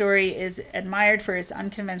 The story is admired for its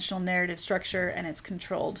unconventional narrative structure and its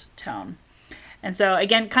controlled tone. And so,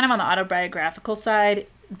 again, kind of on the autobiographical side,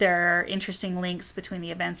 there are interesting links between the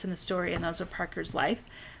events in the story and those of Parker's life.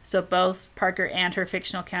 So both Parker and her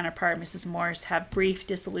fictional counterpart, Mrs. Morse, have brief,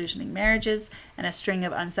 disillusioning marriages and a string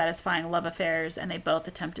of unsatisfying love affairs, and they both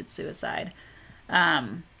attempted suicide.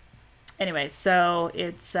 anyway, so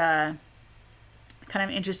it's kind of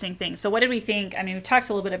an interesting thing. So what did we think? I mean, we talked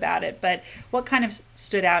a little bit about it, but what kind of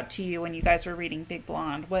stood out to you when you guys were reading Big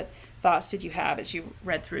Blonde? What thoughts did you have as you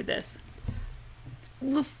read through this?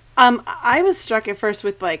 I was struck at first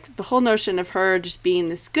with like the whole notion of her just being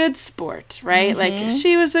this good sport, right? Like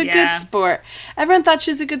she was a good sport. Everyone thought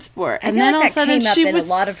she was a good sport, and then all of a sudden she was a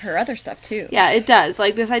lot of her other stuff too. Yeah, it does.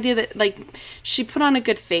 Like this idea that like she put on a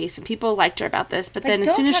good face, and people liked her about this. But then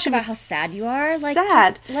as soon as she was how sad you are, like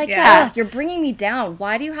sad, just, like oh, you're bringing me down.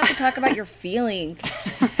 Why do you have to talk about your feelings?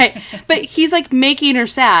 Right, but he's like making her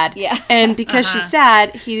sad. Yeah, and because she's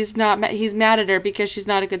sad, he's not. He's mad at her because she's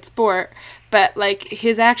not a good sport. But, like,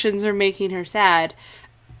 his actions are making her sad.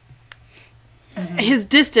 His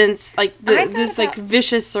distance, like, this, like,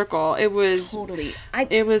 vicious circle. It was... Totally.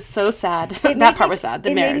 It was so sad. That part was sad.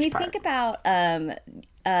 The marriage part. It made me think about...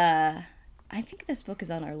 I think this book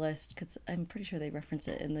is on our list, because I'm pretty sure they reference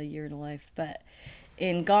it in The Year in a Life. But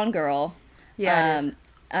in Gone Girl... Yeah,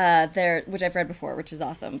 it is. Which I've read before, which is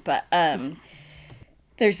awesome. But...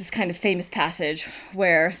 there's this kind of famous passage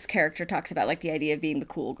where this character talks about, like, the idea of being the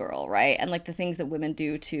cool girl, right? And, like, the things that women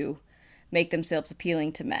do to make themselves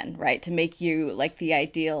appealing to men, right? To make you, like, the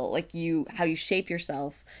ideal, like, how you shape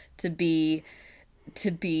yourself to be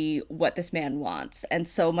what this man wants. And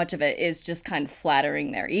so much of it is just kind of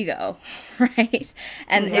flattering their ego, right?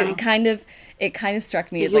 And it kind of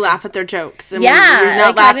struck me as you like laugh at their jokes. And you're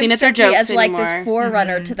not laughing at their jokes anymore. As like this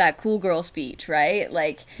forerunner to that cool girl speech, right?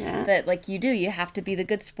 Like that, like you have to be the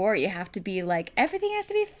good sport. You have to be like, everything has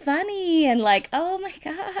to be funny and like, oh my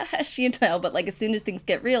gosh, you know. But like as soon as things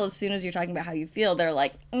get real, as soon as you're talking about how you feel, they're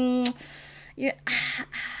like, yeah,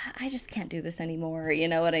 I just can't do this anymore. You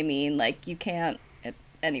know what I mean? Like you can't.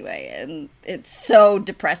 Anyway, and it's so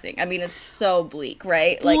depressing. I mean, it's so bleak,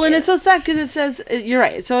 right? Like, well, and it's so sad because it says you're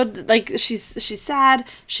right. So, like, she's sad.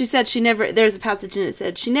 She said she never. There's a passage in it that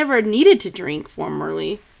said she never needed to drink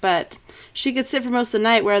formerly, but she could sit for most of the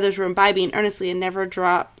night where others were imbibing earnestly and never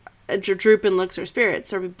droop in looks or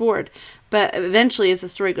spirits or be bored. But eventually, as the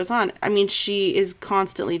story goes on, I mean, she is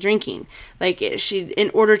constantly drinking. Like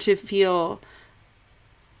in order to feel.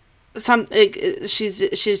 She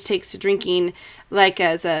just takes to drinking like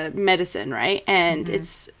as a medicine, right? And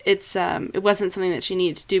it wasn't something that she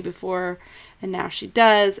needed to do before, and now she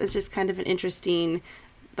does. It's just kind of an interesting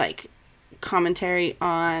like commentary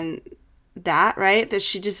on that, right? That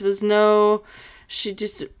she just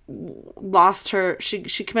lost her.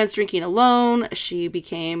 She commenced drinking alone. She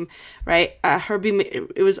became right.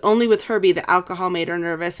 It was only with Herbie that alcohol made her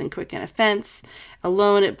nervous and quick in offense.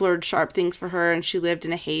 Alone, it blurred sharp things for her, and she lived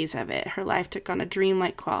in a haze of it. Her life took on a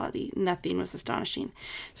dreamlike quality. Nothing was astonishing.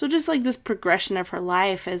 So just like this progression of her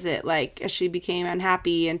life as she became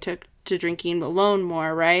unhappy and took to drinking alone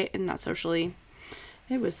more, right, and not socially.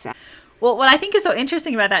 It was sad. Well, what I think is so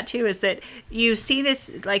interesting about that, too, is that you see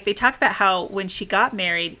this, like, they talk about how when she got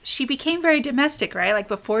married, she became very domestic, right? Like,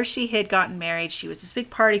 before she had gotten married, she was this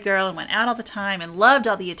big party girl and went out all the time and loved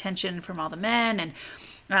all the attention from all the men and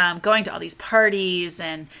going to all these parties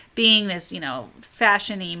and being this,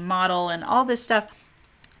 fashion-y model and all this stuff.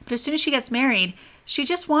 But as soon as she gets married, she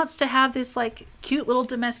just wants to have this, like, cute little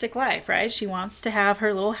domestic life, right? She wants to have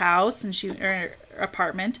her little house and her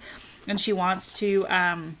apartment, and she wants to...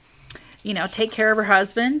 take care of her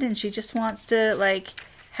husband, and she just wants to, like,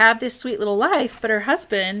 have this sweet little life, but her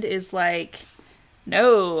husband is like,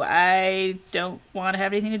 no, I don't want to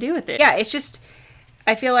have anything to do with it. Yeah, it's just,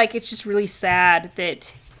 I feel like it's just really sad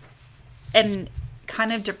that, and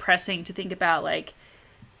kind of depressing to think about, like,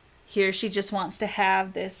 here she just wants to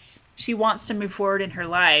have this, she wants to move forward in her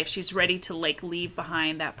life. She's ready to, like, leave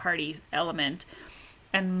behind that party element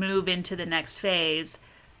and move into the next phase.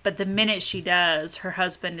 But the minute she does, her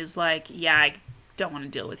husband is like, yeah, I don't want to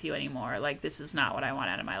deal with you anymore. Like, this is not what I want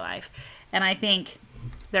out of my life. And I think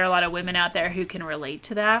there are a lot of women out there who can relate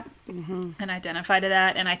to that and identify to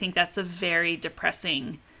that. And I think that's a very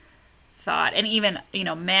depressing thought. And even,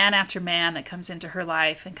 man after man that comes into her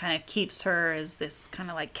life and kind of keeps her as this kind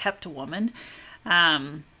of like kept woman.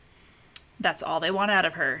 That's all they want out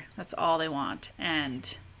of her. That's all they want.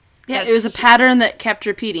 And... yeah, it was a pattern that kept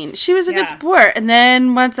repeating. She was a good sport, and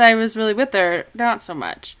then once I was really with her, not so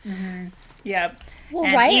much. Mm-hmm. Yeah. Well,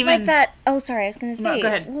 and right, like that. Oh, sorry, I was going to say. No, go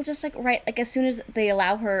ahead. Well, just like right, like as soon as they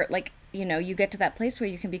allow her, like you get to that place where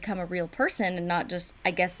you can become a real person and not just,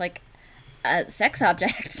 I guess, like a sex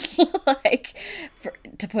object, like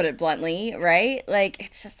to put it bluntly, right? Like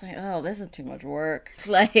it's just like, oh, this is too much work,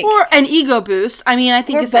 like or an ego boost. I mean, I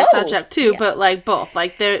think it's both. Sex object too, but like both,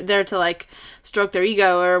 like they're to like stroke their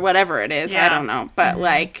ego or whatever it is. Yeah. I don't know, but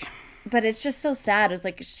like, but it's just so sad. It's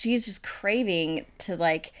like she's just craving to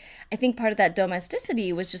like. I think part of that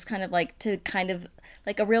domesticity was just kind of like to kind of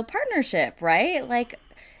like a real partnership, right? Like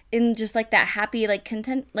in just like that happy like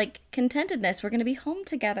contentedness. We're going to be home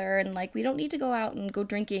together, and like we don't need to go out and go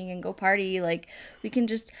drinking and go party. Like we can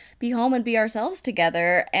just be home and be ourselves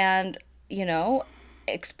together, and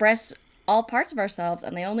express all parts of ourselves.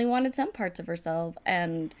 And they only wanted some parts of herself,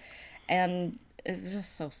 and it was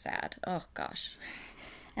just so sad. Oh gosh.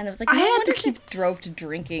 And it was like, no wonder she drove to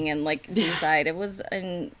drinking and like suicide. It was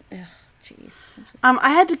jeez. I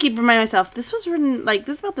had to keep reminding myself, this was written, like,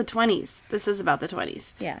 this is about the 20s. This is about the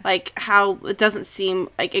 20s. Yeah. Like, how it doesn't seem,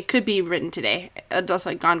 like, it could be written today. Just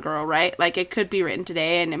like Gone Girl, right? Like, it could be written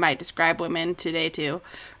today, and it might describe women today, too,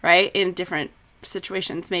 right? In different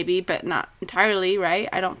situations, maybe, but not entirely, right?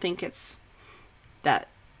 I don't think it's that.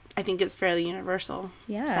 I think it's fairly universal.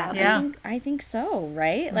 Yeah. Sadly. Yeah. I think so,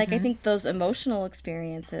 right? Mm-hmm. Like, I think those emotional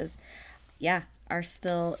experiences, are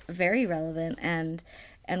still very relevant, and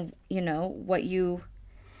what you,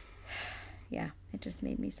 it just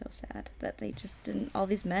made me so sad that they just didn't, all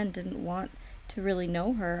these men didn't want to really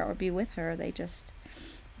know her or be with her. They just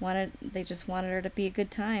wanted her to be a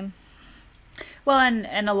good time. Well,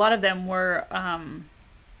 and a lot of them were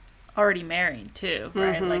already married too,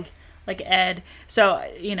 right? Mm-hmm. Like Ed. So,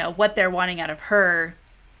 what they're wanting out of her,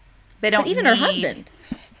 they don't. But even need, her husband.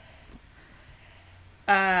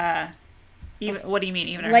 What do you mean?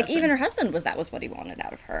 Even her like husband? even her husband was what he wanted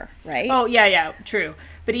out of her, right? Oh yeah, true.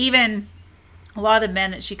 But even a lot of the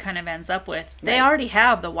men that she kind of ends up with, they already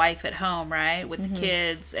have the wife at home, right, with the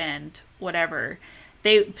kids and whatever.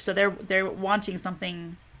 They're wanting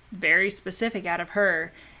something very specific out of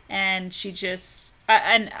her, and she just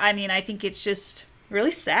and I mean, I think it's just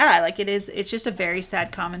really sad. Like it's just a very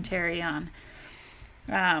sad commentary on.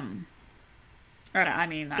 I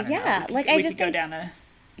don't know. Like we I could just go think, down a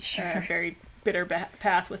sure. very bitter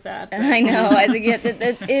path with that. But. I know. I think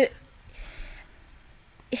it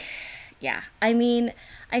yeah. I mean,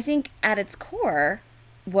 I think at its core,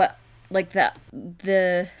 what like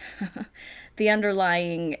the the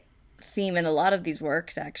underlying theme in a lot of these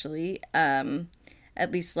works, actually,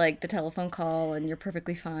 at least like the telephone call and You're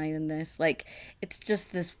Perfectly Fine and this, like, it's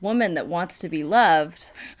just this woman that wants to be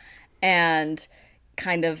loved and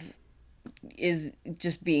kind of is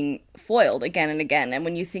just being foiled again and again. And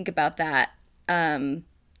when you think about that, in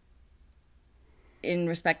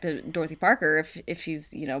respect to Dorothy Parker, if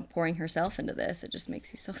she's, pouring herself into this, it just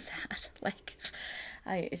makes you so sad. Like,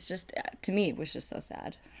 it's just, to me, it was just so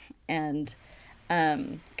sad. And,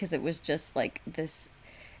 because it was just like this,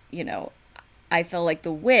 I feel like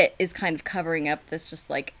the wit is kind of covering up this just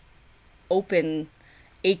like open,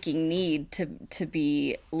 aching need to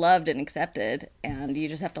be loved and accepted, and you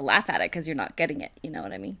just have to laugh at it because you're not getting it. You know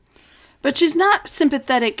what I mean? But she's not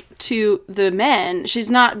sympathetic to the men.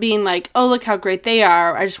 She's not being like, oh, look how great they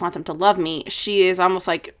are. I just want them to love me. She is almost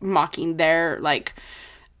like mocking their, like,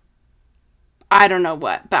 I don't know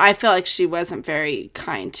what. But I feel like she wasn't very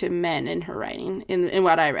kind to men in her writing, in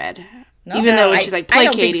what I read. No, even though she's like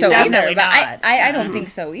placating them. I don't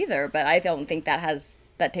think so either. But I don't think that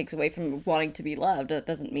takes away from wanting to be loved. That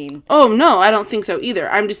doesn't mean... Oh, no, I don't think so either.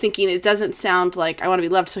 I'm just thinking it doesn't sound like I want to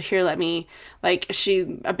be loved, so here, let me... Like,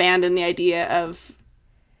 she abandoned the idea of,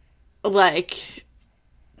 like,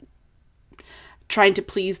 trying to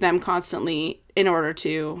please them constantly in order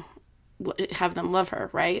to have them love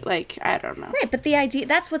her, right? Like, I don't know. Right, but the idea...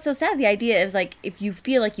 That's what's so sad. The idea is, like, if you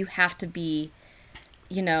feel like you have to be...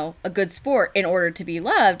 a good sport in order to be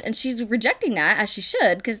loved. And she's rejecting that, as she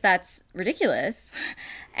should, because that's ridiculous.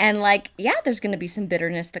 And, like, there's going to be some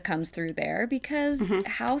bitterness that comes through there, because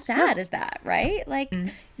how sad is that, right? Like,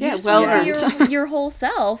 you just well want to earned. be your whole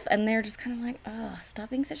self, and they're just kind of like, oh, stop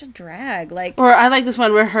being such a drag. Like, or I like this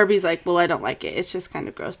one where Herbie's like, well, I don't like it. It's just kind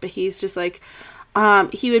of gross. But he's just like,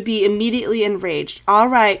 he would be immediately enraged. All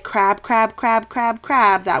right, crab, crab, crab, crab,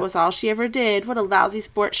 crab. That was all she ever did. What a lousy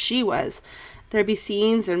sport she was. There'd be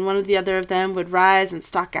scenes, and one or the other of them would rise and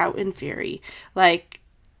stalk out in fury. Like,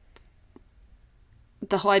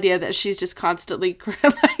 the whole idea that she's just constantly,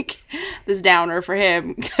 like, this downer for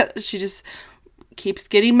him. She just keeps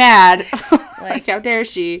getting mad. Like, how dare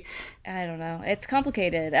she? I don't know. It's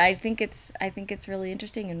complicated. I think it's really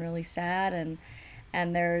interesting and really sad,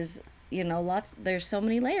 and there's, there's so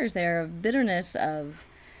many layers there of bitterness, of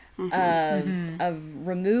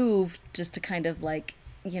remove, just to kind of, like,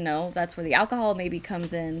 that's where the alcohol maybe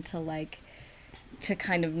comes in to, like, to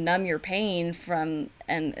kind of numb your pain from,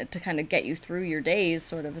 and to kind of get you through your days,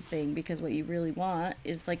 sort of a thing, because what you really want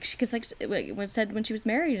is, like, because, like, when said when she was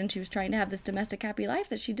married and she was trying to have this domestic happy life,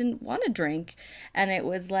 that she didn't want to drink, and it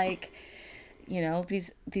was like,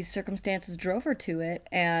 these circumstances drove her to it,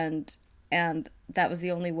 and and that was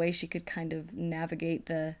the only way she could kind of navigate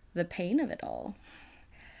the pain of it all.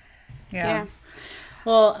 Yeah.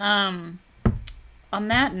 Well, on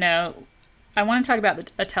that note, I want to talk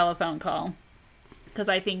about a telephone call, because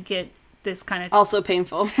I think this kind of also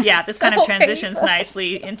painful. Yeah, this kind of transitions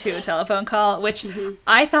nicely into a telephone call, which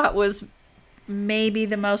I thought was maybe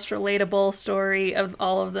the most relatable story of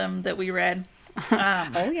all of them that we read.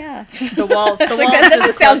 Oh yeah, the waltz. That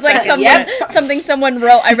just sounds like something someone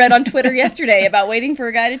wrote. I read on Twitter yesterday about waiting for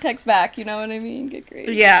a guy to text back. You know what I mean? Good grief.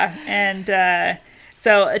 Yeah, and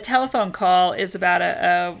so a telephone call is about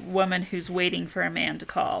a woman who's waiting for a man to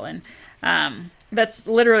call, and that's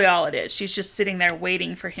literally all it is. She's just sitting there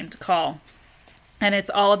waiting for him to call. And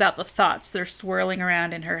it's all about the thoughts that are swirling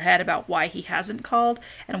around in her head about why he hasn't called,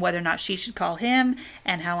 and whether or not she should call him,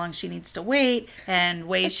 and how long she needs to wait, and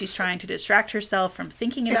ways she's trying to distract herself from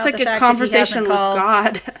thinking about the fact that he hasn't called. It's like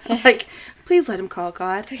a conversation with God. Like, please let him call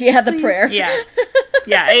God. Yeah, the prayer.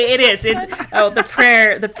 Yeah, it is.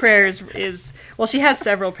 The prayer is well, she has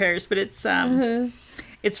several prayers, but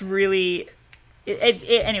it's really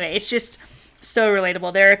anyway. It's just so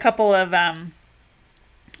relatable. There are a couple of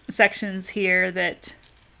sections here that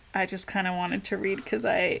I just kind of wanted to read because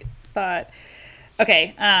I thought,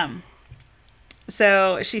 okay,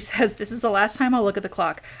 so she says, "This is the last time I'll look at the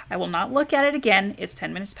clock. I will not look at it again. It's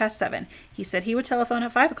 10 minutes past 7. He said he would telephone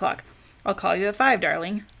at 5 o'clock. I'll call you at 5,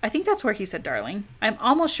 darling." I think that's where he said darling. I'm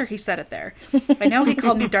almost sure he said it there. I know he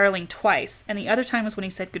called me darling twice, and the other time was when he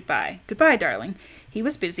said goodbye. Goodbye, darling. He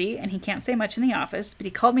was busy, and he can't say much in the office, but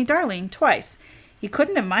he called me darling twice. He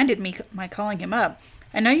couldn't have minded my calling him up.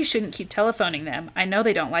 I know you shouldn't keep telephoning them. I know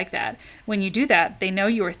they don't like that. When you do that, they know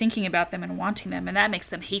you are thinking about them and wanting them, and that makes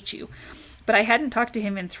them hate you. But I hadn't talked to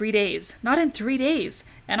him in 3 days. Not in 3 days.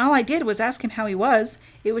 And all I did was ask him how he was.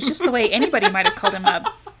 It was just the way anybody might have called him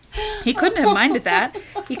up. He couldn't have minded that.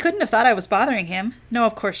 He couldn't have thought I was bothering him. No,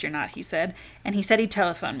 of course you're not, he said. And he said he'd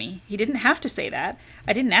telephone me. He didn't have to say that.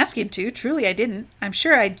 I didn't ask him to. Truly, I didn't. I'm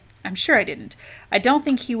sure I didn't. I don't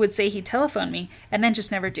think he would say he'd telephone me and then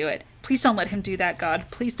just never do it. Please don't let him do that, God.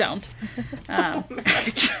 Please don't.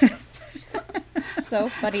 So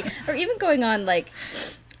funny. Or even going on like,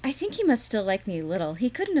 I think he must still like me a little. He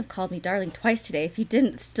couldn't have called me darling twice today if he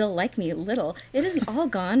didn't still like me a little. It isn't all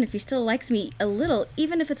gone if he still likes me a little,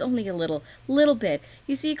 even if it's only a little bit.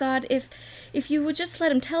 You see, God, if you would just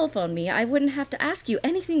let him telephone me, I wouldn't have to ask you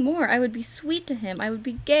anything more. I would be sweet to him. I would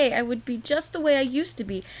be gay. I would be just the way I used to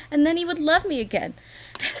be. And then he would love me again.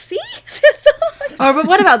 See? Oh, but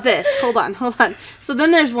what about this? Hold on. So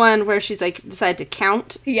then there's one where she's like decided to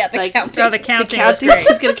count. Yeah, counting. Oh, the counting. Was great.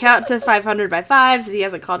 She's going to count to 500 by 5s. If he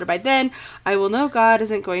hasn't called her by then, I will know God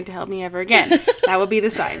isn't going to help me ever again. That will be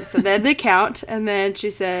the sign. So then they count, and then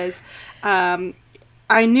she says,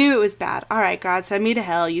 I knew it was bad. All right, God, send me to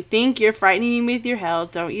hell. You think you're frightening me with your hell,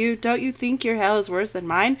 don't you? Don't you think your hell is worse than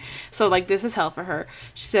mine? So, like, this is hell for her.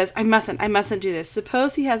 She says, I mustn't do this.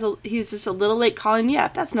 Suppose he's just a little late calling me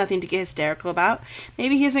up. That's nothing to get hysterical about.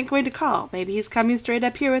 Maybe he isn't going to call. Maybe he's coming straight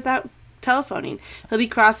up here without telephoning. He'll be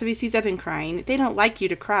cross if he sees I've been crying. They don't like you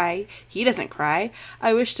to cry. He doesn't cry.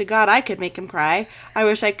 I wish to God I could make him cry. I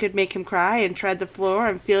wish I could make him cry and tread the floor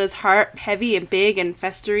and feel his heart heavy and big and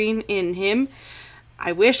festering in him.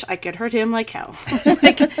 I wish I could hurt him like hell.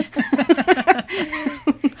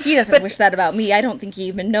 He doesn't wish that about me. I don't think he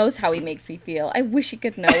even knows how he makes me feel. I wish he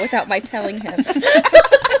could know without my telling him.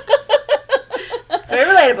 It's very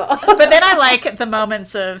relatable. But then I like the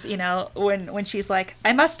moments of, when she's like,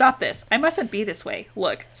 I must stop this. I mustn't be this way.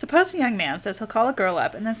 Look, suppose a young man says he'll call a girl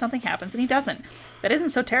up and then something happens and he doesn't. That isn't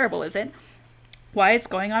so terrible, is it? Why, it's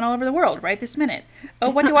going on all over the world right this minute. Oh,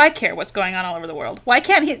 what do I care what's going on all over the world? Why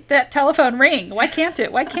can't that telephone ring? Why can't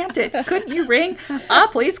it? Couldn't you ring?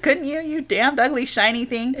 Please, couldn't you? You damned ugly shiny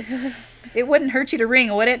thing. It wouldn't hurt you to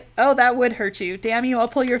ring, would it? Oh, that would hurt you. Damn you, I'll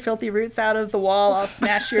pull your filthy roots out of the wall. I'll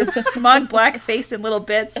smash your smug black face in little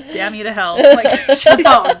bits. Damn you to hell. Like,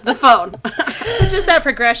 the phone. Just that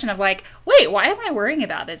progression of like, wait, why am I worrying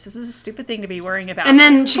about this? This is a stupid thing to be worrying about. And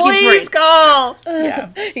then she keeps worrying. Please call.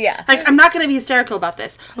 Yeah. Like, I'm not going to be hysterical about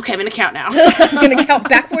this. Okay, I'm going to count now. I'm going to count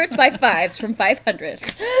backwards by 5s from 500.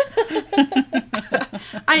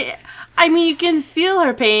 I mean, you can feel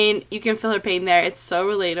her pain. You can feel her pain there. It's so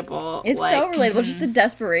relatable. It's so relatable. Just the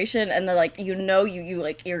desperation and the, like,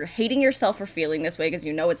 you're hating yourself for feeling this way because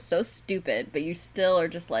you know it's so stupid, but you still are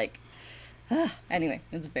just like, anyway,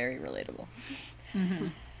 it's very relatable. Mm-hmm.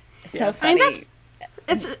 It's so funny. I mean,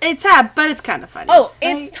 it's sad, but it's kind of funny. Oh,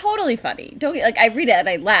 it's totally funny. Don't get, like, I read it and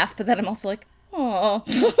I laugh, but then I'm also like, oh.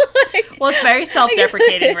 Well, it's very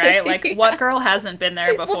self-deprecating, right? Like, what girl hasn't been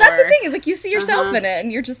there before? Well, that's the thing, is like you see yourself in it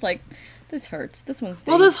and you're just like, This hurts. This one stings.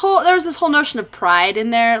 Well, there was this whole notion of pride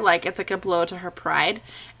in there. Like, it's like a blow to her pride.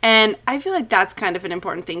 And I feel like that's kind of an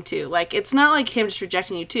important thing, too. Like, it's not like him just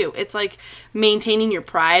rejecting you, too. It's like maintaining your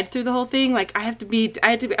pride through the whole thing. Like, I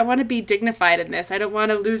want to be dignified in this. I don't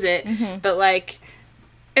want to lose it. Mm-hmm. But, like,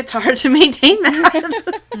 it's hard to maintain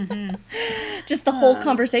that. Mm-hmm. Just the whole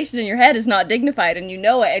conversation in your head is not dignified, and you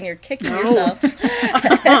know it, and you're kicking yourself.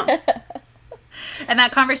 And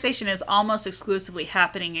that conversation is almost exclusively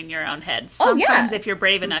happening in your own head. Sometimes, if you're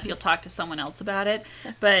brave enough, you'll talk to someone else about it.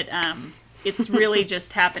 But it's really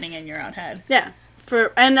just happening in your own head. Yeah.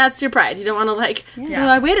 And that's your pride. You don't want to, like, so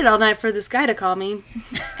I waited all night for this guy to call me.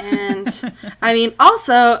 And, I mean,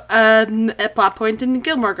 also, a plot point in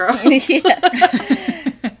Gilmore Girls.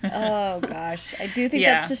 Oh, gosh. I do think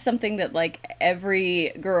that's just something that, like, every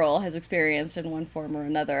girl has experienced in one form or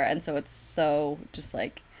another. And so it's so just,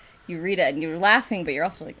 like, you read it and you're laughing, but you're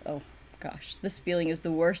also like, oh, gosh, this feeling is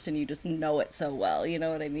the worst, and you just know it so well. You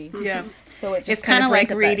know what I mean? Yeah. So it's kind of like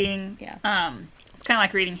reading... It's kind of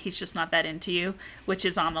like reading He's Just Not That Into You, which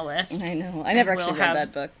is on the list. I know. I never actually read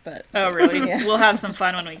that book, but... Oh, really? Yeah. We'll have some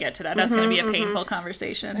fun when we get to that. That's going to be a painful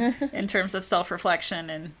conversation in terms of self-reflection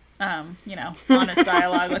and, honest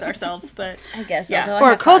dialogue with ourselves, but... I guess, yeah.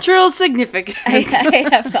 Or cultural significance. I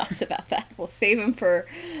have thoughts about that. We'll save them for,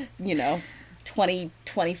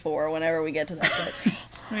 2024, whenever we get to that bit.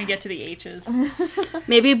 When we get to the H's.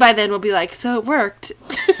 Maybe by then we'll be like, so it worked.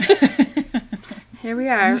 Here we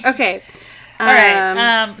are. Okay. All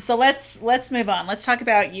right. So let's move on. Let's talk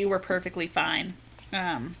about You Were Perfectly Fine.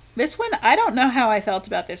 This one, I don't know how I felt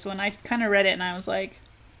about this one. I kind of read it and I was like,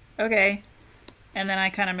 okay. And then I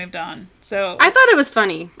kind of moved on. So I thought it was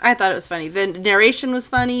funny. The narration was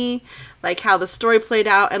funny, like how the story played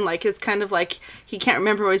out, and like it's kind of like he can't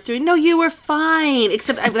remember what he's doing. No, you were fine,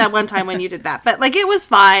 except that one time when you did that. But like it was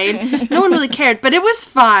fine. No one really cared, but it was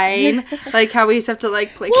fine. Like how we used to have to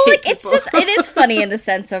like placate people. It is funny in the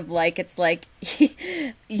sense of like it's like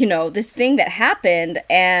this thing that happened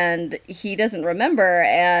and he doesn't remember,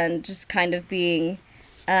 and just kind of being.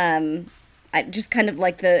 I just kind of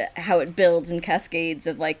like how it builds and cascades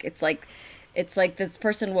of like it's like this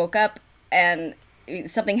person woke up and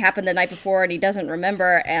something happened the night before and he doesn't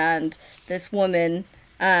remember, and this woman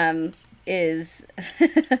is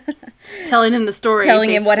telling him the story, telling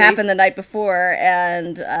him what happened the night before,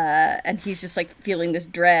 and he's just like feeling this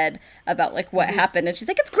dread about like what happened, and she's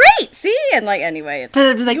like, it's great, see, and like anyway, it's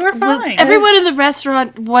like, you were fine. Everyone in the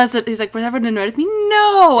restaurant wasn't. He's like, was everyone noticed me?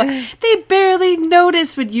 No, they barely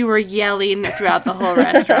noticed when you were yelling throughout the whole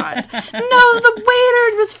restaurant. No, the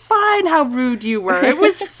waiter was fine. How rude you were. It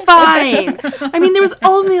was fine. I mean, there was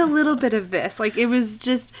only a little bit of this. Like it was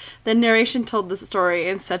just the narration told the story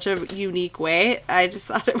in such a unique way. I just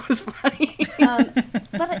thought it was funny.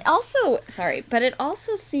 But it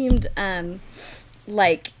also seemed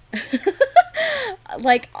like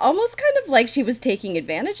like almost kind of like she was taking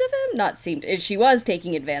advantage of him. She was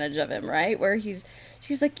taking advantage of him, right? Where she's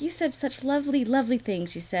like, you said such lovely, lovely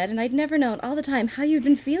things, she said, and I'd never known all the time how you'd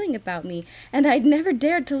been feeling about me, and I'd never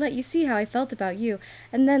dared to let you see how I felt about you.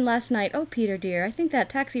 And then last night, oh, Peter, dear, I think that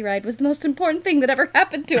taxi ride was the most important thing that ever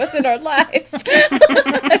happened to us in our lives.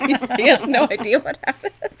 He has no idea what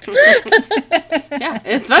happened. Yeah,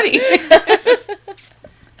 it's funny.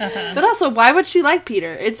 But also, why would she like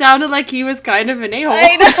Peter? It sounded like he was kind of an a-hole.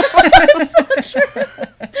 I know. It's so true.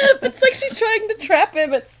 It's like she's trying to trap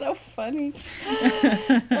him. It's so funny.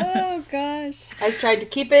 Oh, gosh. I tried to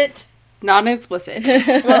keep it non-explicit.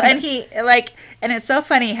 Well, and it's so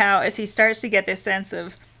funny how as he starts to get this sense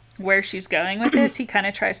of where she's going with this, he kind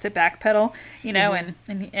of tries to backpedal,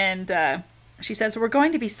 and she says, we're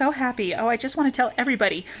going to be so happy. Oh, I just want to tell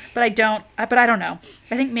everybody, but I don't know.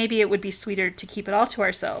 I think maybe it would be sweeter to keep it all to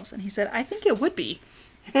ourselves. And he said, I think it would be.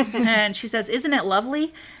 And she says, isn't it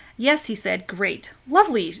lovely? Yes, he said, great.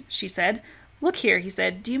 Lovely, she said. Look here, he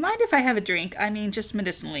said, do you mind if I have a drink? I mean, just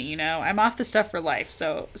medicinally, I'm off the stuff for life,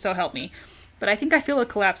 so help me. But I think I feel a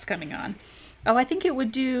collapse coming on. Oh, I think it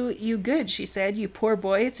would do you good, she said. You poor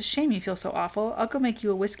boy, it's a shame you feel so awful. I'll go make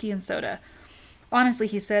you a whiskey and soda. Honestly,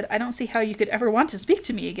 he said, I don't see how you could ever want to speak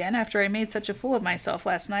to me again after I made such a fool of myself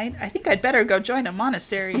last night. I think I'd better go join a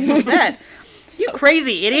monastery in Tibet. You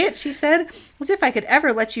crazy idiot, she said. As if I could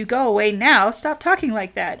ever let you go away now. Stop talking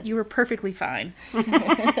like that. You were perfectly fine.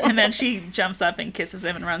 And then she jumps up and kisses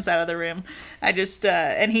him and runs out of the room. And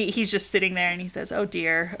he's just sitting there and he says, oh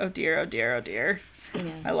dear, oh dear, oh dear, oh dear.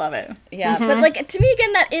 I love it. Yeah, but like to me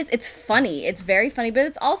again, it's funny. It's very funny, but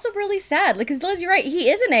it's also really sad. Like, because Liz, you're right, he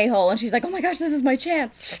is an a-hole, and she's like, oh my gosh, this is my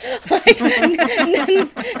chance. Like,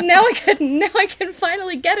 now I can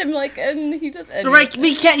finally get him. Like, and he just right.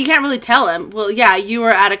 You can't really tell him. Well, yeah, you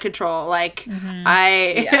were out of control. Like,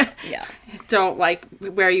 yeah. don't like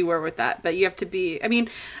where you were with that, but you have to be. I mean,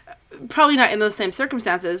 probably not in those same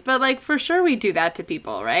circumstances, but like for sure we do that to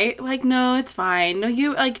people, right? Like, no, it's fine. No,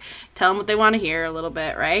 you like tell them what they want to hear a little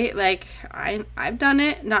bit, right? Like I've done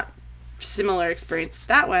it, not similar experience with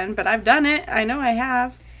that one, but I've done it. I know I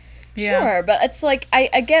have. Yeah. Sure, but it's like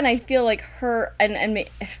I feel like her and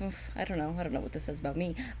I don't know what this says about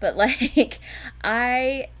me, but like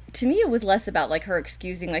to me it was less about like her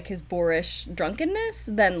excusing like his boorish drunkenness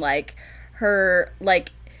than like her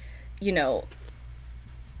like, you know,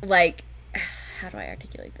 like, how do I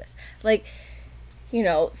articulate this? Like, you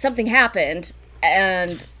know, something happened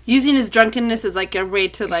and using his drunkenness as like a way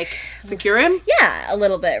to like secure him. Yeah, a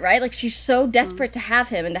little bit, right? Like she's so desperate to have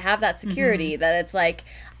him and to have that security that it's like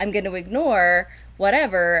I'm going to ignore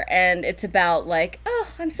whatever, and it's about like,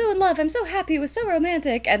 oh, I'm so in love, I'm so happy, it was so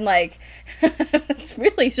romantic, and like it's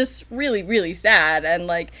really just really, really sad, and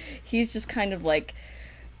like he's just kind of like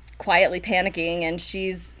quietly panicking and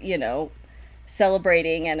she's, you know,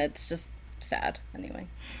 celebrating, and it's just sad anyway.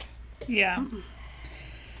 Yeah,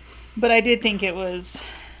 but I did think it was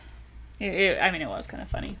it was kind of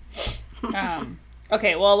funny.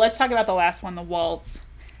 Okay, well, let's talk about the last one, the waltz.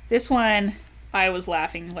 This one I was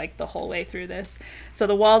laughing like the whole way through this. So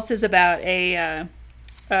the waltz is about a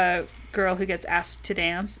girl who gets asked to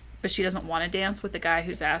dance, but she doesn't want to dance with the guy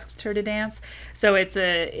who's asked her to dance. So it's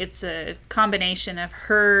a combination of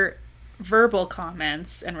her verbal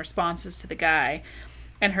comments and responses to the guy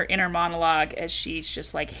and her inner monologue as she's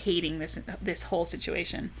just like hating this whole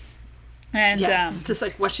situation. And just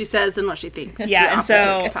like what she says and what she thinks. Yeah, and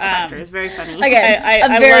so factor is very funny. Again,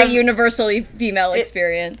 a very universally female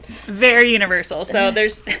experience. Very universal. So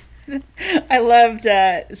there's I loved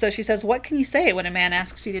so she says, what can you say when a man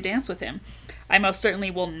asks you to dance with him? I most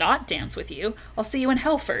certainly will not dance with you. I'll see you in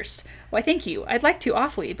hell first. Why, thank you. I'd like to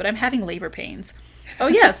awfully, but I'm having labor pains. Oh,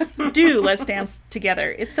 yes, do let's dance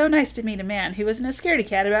together. It's so nice to meet a man who isn't a scaredy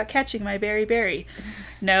cat about catching my berry.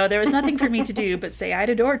 No, there was nothing for me to do but say I'd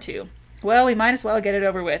adore to. Well, we might as well get it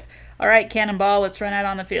over with. All right, cannonball, let's run out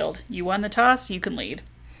on the field. You won the toss, you can lead.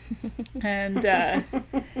 And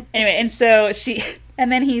anyway,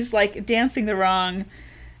 and then he's like dancing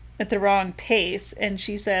at the wrong pace, and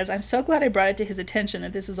she says, I'm so glad I brought it to his attention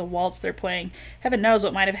that this is a waltz they're playing. Heaven knows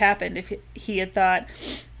what might have happened if he had thought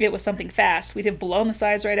it was something fast. We'd have blown the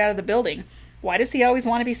sides right out of the building. Why does he always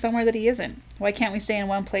want to be somewhere that he isn't? Why can't we stay in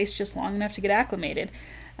one place just long enough to get acclimated?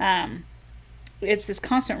 It's this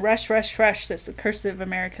constant rush that's the curse of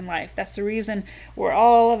American life. That's the reason we're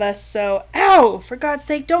all of us so... Ow! For God's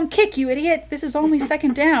sake, don't kick, you idiot! This is only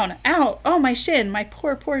second down. Ow! Oh, my shin. My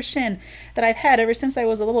poor shin that I've had ever since I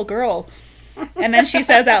was a little girl. And then she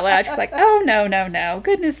says out loud, she's like, oh, no.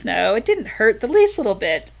 Goodness, no. It didn't hurt the least little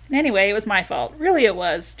bit. And anyway, it was my fault. Really, it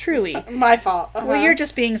was. Truly. My fault. Well, you're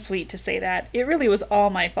just being sweet to say that. It really was all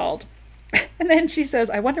my fault. And then she says,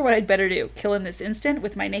 I wonder what I'd better do. Kill him this instant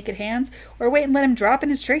with my naked hands, or wait and let him drop in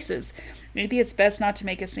his traces. Maybe it's best not to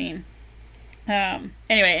make a scene. Anyway,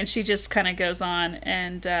 and she just kind of goes on,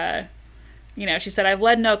 and, she said, I've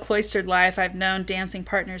led no cloistered life. I've known dancing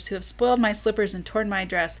partners who have spoiled my slippers and torn my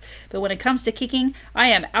dress. But when it comes to kicking, I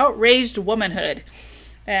am outraged womanhood.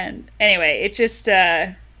 And anyway, it just,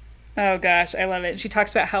 oh gosh, I love it. And she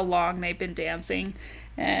talks about how long they've been dancing,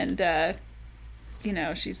 and,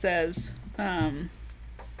 she says...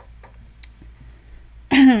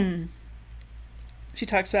 she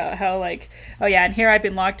talks about how, like, oh yeah, and here I've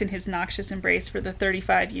been locked in his noxious embrace for the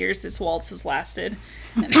 35 years this waltz has lasted.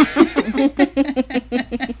 Yeah,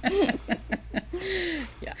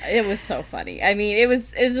 it was so funny. I mean,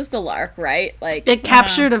 it's just a lark, right? Like, it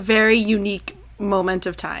captured a very unique moment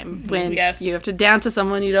of time when you have to dance to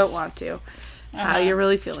someone you don't want to. How you're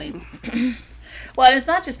really feeling. Well, and it's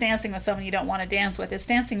not just dancing with someone you don't want to dance with. It's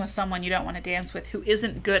dancing with someone you don't want to dance with who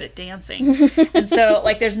isn't good at dancing. And so,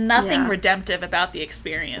 like, there's nothing redemptive about the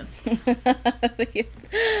experience. Oh,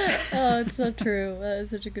 it's so true. That is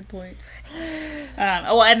such a good point.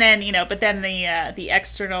 And then, but then the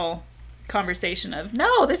external conversation of,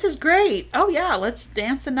 no, this is great. Oh, yeah, let's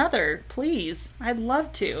dance another, please. I'd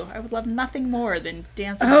love to. I would love nothing more than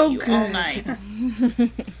dancing with you all night.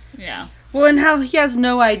 Yeah. Well, and how he has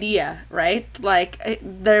no idea, right? Like,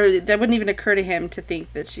 that wouldn't even occur to him to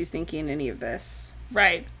think that she's thinking any of this.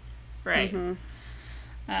 Right. Mm-hmm.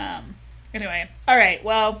 Anyway, all right.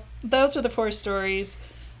 Well, those are the 4 stories.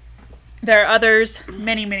 There are others,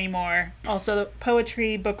 many, many more. Also,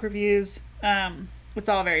 poetry, book reviews. It's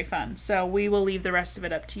all very fun. So we will leave the rest of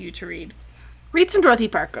it up to you to read. Read some Dorothy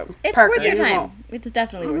Parker. It's Parker. worth your time. It's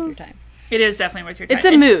definitely worth your time. It is definitely worth your time. It's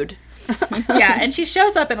a mood. Yeah, and she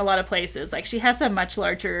shows up in a lot of places. Like, she has a much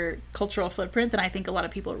larger cultural footprint than I think a lot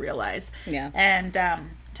of people realize. Yeah. And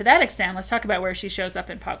to that extent, let's talk about where she shows up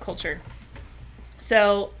in pop culture.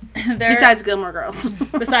 So, Besides Gilmore Girls.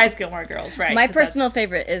 Besides Gilmore Girls, right. My personal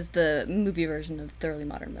favorite is the movie version of Thoroughly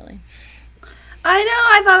Modern Millie. I know,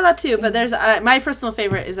 I thought of that too, but there's my personal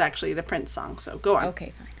favorite is actually the Prince song, so go on.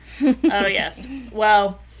 Okay, fine. Oh, yes.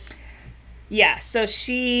 Well, yeah, so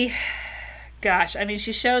she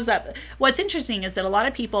shows up. What's interesting is that a lot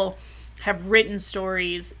of people have written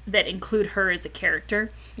stories that include her as a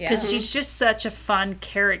character. Because she's just such a fun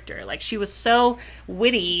character. Like, she was so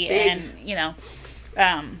witty and,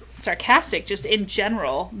 sarcastic just in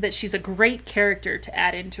general that she's a great character to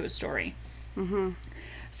add into a story. Mm-hmm.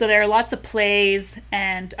 So there are lots of plays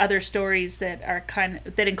and other stories that are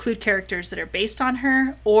that include characters that are based on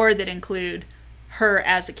her or that include her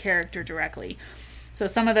as a character directly. So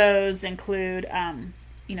some of those include,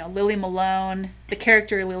 Lily Malone, the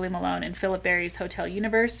character Lily Malone in Philip Berry's Hotel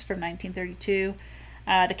Universe from 1932,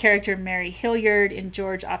 the character Mary Hilliard in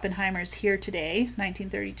George Oppenheimer's Here Today,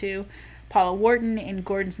 1932, Paula Wharton in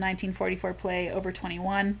Gordon's 1944 play Over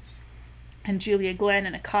 21, and Julia Glenn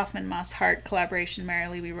in the Kaufman-Moss-Hart collaboration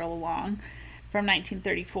Merrily We Roll Along from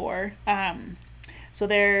 1934. So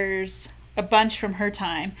there's a bunch from her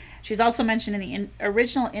time. She's also mentioned in the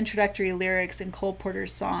original introductory lyrics in Cole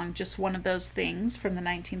Porter's song Just One of Those Things from the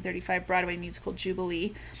 1935 Broadway musical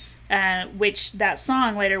Jubilee, which that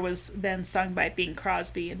song later was then sung by Bing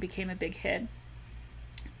Crosby and became a big hit.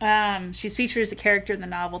 She's featured as a character in the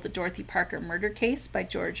novel The Dorothy Parker Murder Case by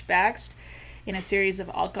George Baxt, in a series of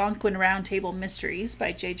Algonquin Round Table Mysteries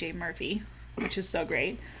by J.J. Murphy, which is so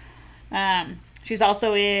great. She's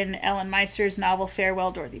also in Ellen Meister's novel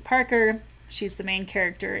Farewell, Dorothy Parker. She's the main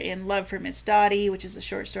character in Love for Miss Dottie, which is a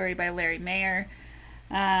short story by Larry Mayer.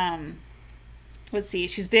 Let's see,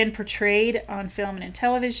 she's been portrayed on film and in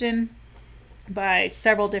television by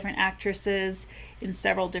several different actresses in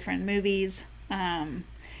several different movies. In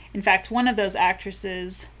fact, one of those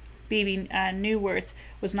actresses, Bebe Neuwirth,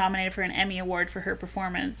 was nominated for an Emmy Award for her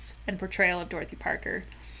performance and portrayal of Dorothy Parker.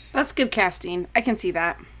 That's good casting. I can see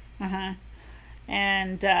that. Uh-huh.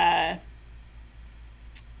 And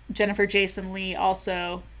Jennifer Jason Leigh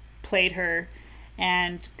also played her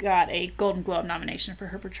and got a Golden Globe nomination for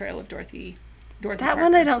her portrayal of Dorothy that Parker.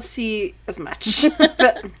 One I don't see as much.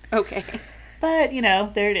 But okay. But,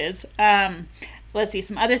 there it is. Let's see,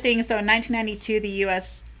 some other things. So in 1992, the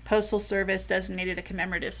U.S. Postal Service designated a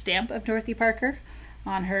commemorative stamp of Dorothy Parker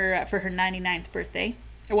on her for her 99th birthday.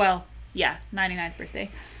 Well, yeah, 99th birthday.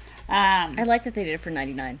 I like that they did it for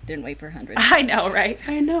 99. Didn't wait for 100. I know, right?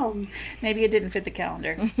 I know. Maybe it didn't fit the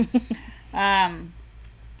calendar.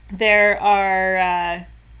 There are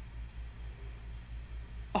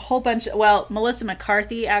a whole bunch. Well, Melissa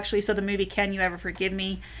McCarthy, actually. So the movie Can You Ever Forgive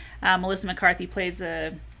Me? Melissa McCarthy plays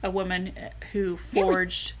a woman who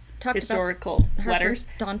forged historical letters.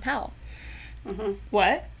 Dawn Powell. Mm-hmm.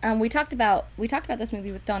 What? We talked about this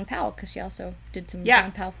movie with Dawn Powell because she also did some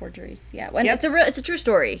Dawn Powell forgeries. Yeah, well, yep. It's a true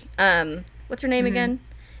story. What's her name again?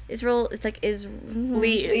 Israel. It's like Lee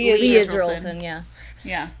Israelson. Yeah.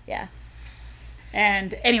 Yeah. Yeah.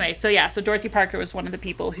 And anyway, so Dorothy Parker was one of the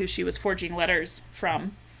people who she was forging letters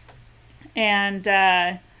from. And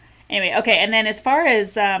anyway, okay, and then as far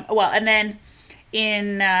as and then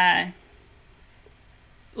in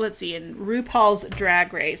let's see, in RuPaul's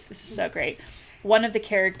Drag Race, this is so great. One of the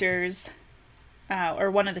characters, or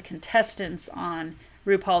one of the contestants on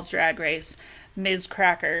RuPaul's Drag Race, Ms.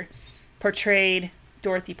 Cracker, portrayed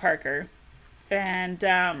Dorothy Parker. And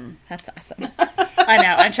that's awesome. I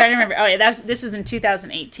know. I'm trying to remember. Oh, yeah, this was in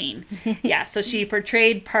 2018. Yeah, so she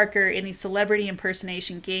portrayed Parker in the celebrity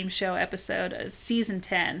impersonation game show episode of season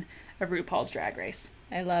 10 of RuPaul's Drag Race.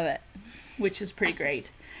 I love it. Which is pretty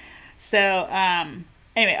great. So,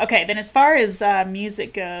 anyway, okay, then as far as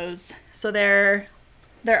music goes, so there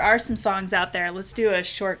are some songs out there. Let's do a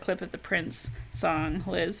short clip of the Prince song,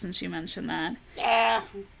 Liz, since you mentioned that. Yeah.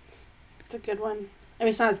 It's a good one. I mean,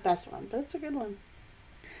 it's not his best one, but it's a good one.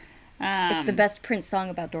 It's the best Prince song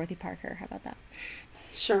about Dorothy Parker. How about that?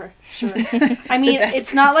 Sure. I mean,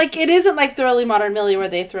 it's not like, it isn't like Thoroughly Modern Millie where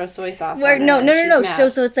they throw soy sauce on her. No. So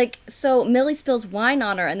it's like, Millie spills wine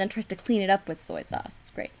on her and then tries to clean it up with soy sauce.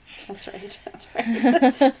 It's great. That's right. That's right.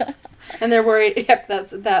 And they're worried. Yep,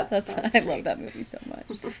 that's I love that movie so much.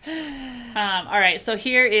 All right, so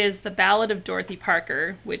here is The Ballad of Dorothy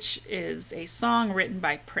Parker, which is a song written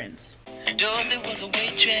by Prince. Dorothy was a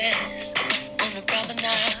waitress on the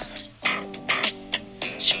promenade.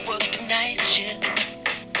 She worked the night shift.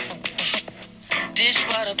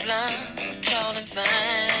 Dishwater blonde, tall and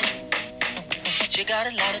fine. She got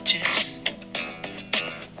a lot of chips.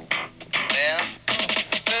 Well,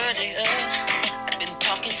 early up, I've been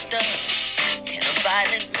talking stuff in a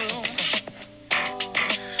violent room,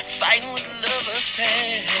 fighting with lovers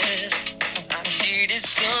past. I needed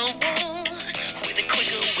someone with a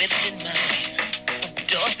quicker wit than mine.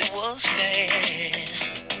 Dorothy was fast.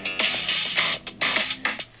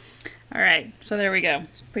 All right, so there we go.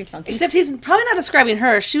 Pretty funky. Except he's probably not describing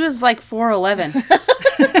her. She was like 4'11".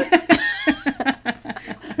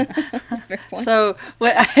 So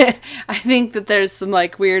what I think that there's some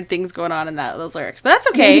like weird things going on in those lyrics, but that's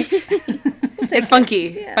okay. It's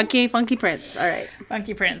funky, yeah. funky Prince. All right,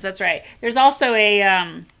 Funky Prince. That's right. There's also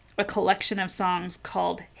a collection of songs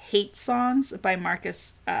called Hate Songs by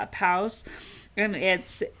Marcus Paus, and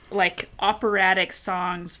it's like operatic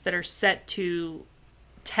songs that are set to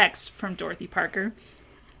text from Dorothy Parker.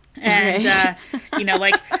 And,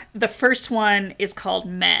 like the first one is called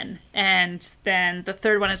Men, and then the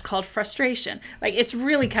third one is called Frustration. Like, it's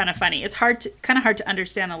really kind of funny. It's hard to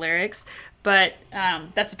understand the lyrics, but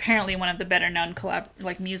that's apparently one of the better known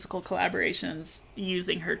musical collaborations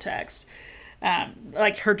using her text.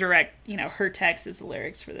 Like her direct, her text is the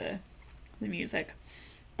lyrics for the music.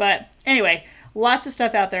 But anyway, lots of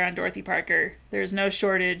stuff out there on Dorothy Parker. There's no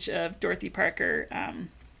shortage of Dorothy Parker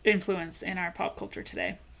influence in our pop culture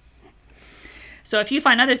today. So if you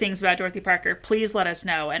find other things about Dorothy Parker, please let us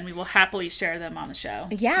know, and we will happily share them on the show.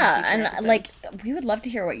 Yeah, and we would love to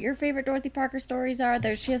hear what your favorite Dorothy Parker stories are.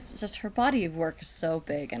 She has just, her body of work is so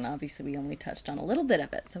big, and obviously we only touched on a little bit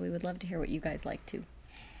of it, so we would love to hear what you guys like too.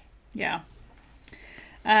 Yeah.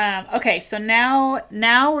 Okay, so now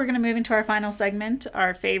we're going to move into our final segment,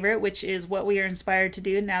 our favorite, which is what we are inspired to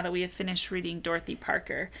do now that we have finished reading Dorothy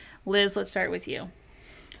Parker. Liz, let's start with you.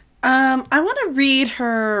 I want to read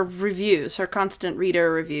her reviews, her constant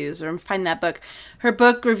reader reviews, or find that book. Her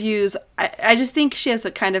book reviews, I just think she has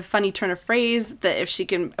a kind of funny turn of phrase that if she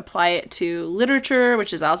can apply it to literature,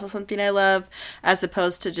 which is also something I love, as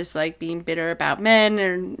opposed to just like being bitter about men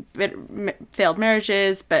or failed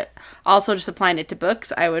marriages, but also just applying it to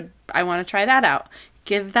books, I want to try that out.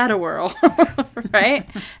 Give that a whirl, right?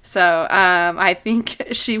 So I think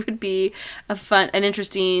she would be an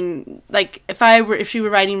interesting, like if she were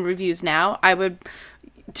writing reviews now, I would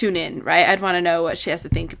tune in, right? I'd want to know what she has to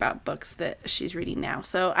think about books that she's reading now.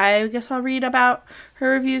 So I guess I'll read about her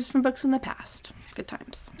reviews from books in the past. Good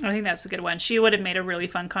times. I think that's a good one. She would have made a really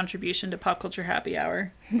fun contribution to Pop Culture Happy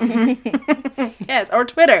Hour. Yes, or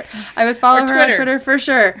Twitter. I would follow her on Twitter for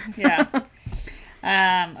sure. Yeah.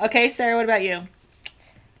 Okay, Sarah, what about you?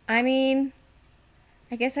 I mean,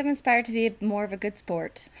 I guess I'm inspired to be more of a good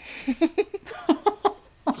sport.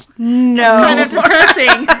 No. It's kind of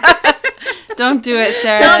depressing. Don't do it,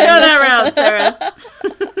 Sarah. Don't go that route, Sarah.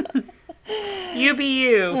 You be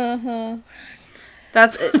you. Uh-huh.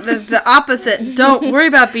 That's the opposite. Don't worry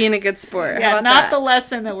about being a good sport. Yeah, How about not that? the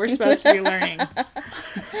lesson that we're supposed to be learning.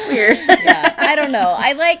 Weird. Yeah, I don't know.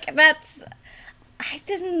 I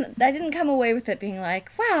didn't come away with it being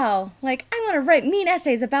like, wow, like I want to write mean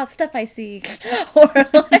essays about stuff I see, or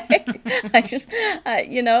like I just,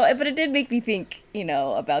 but it did make me think,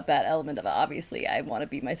 about that element of obviously I want to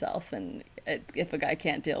be myself, and if a guy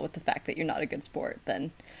can't deal with the fact that you're not a good sport,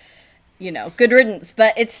 then, good riddance.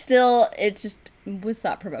 But it just was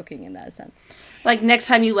thought provoking in that sense. Like next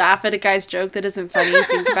time you laugh at a guy's joke that isn't funny,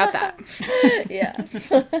 think about that. Yeah.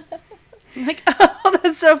 Like, oh,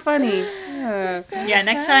 that's so funny. Yeah,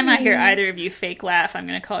 next time I hear either of you fake laugh, I'm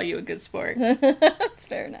going to call you a good sport. That's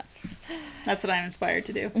fair enough. That's what I'm inspired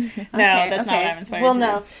to do. No, that's not what I'm inspired to do.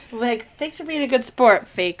 Well, no. Like, thanks for being a good sport.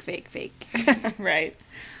 Fake. Right.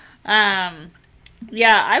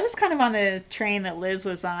 Yeah, I was kind of on the train that Liz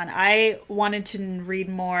was on. I wanted to read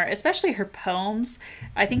more, especially her poems.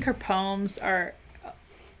 I think her poems are,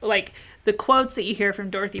 like, the quotes that you hear from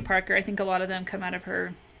Dorothy Parker, I think a lot of them come out of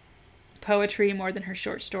her poetry more than her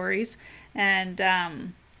short stories, and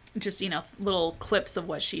just little clips of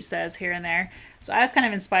what she says here and there. So I was kind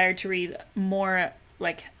of inspired to read more,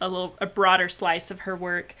 like a broader slice of her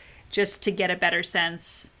work, just to get a better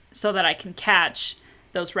sense so that I can catch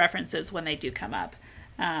those references when they do come up,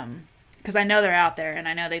 because I know they're out there and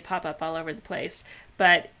I know they pop up all over the place,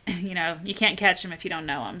 but you can't catch them if you don't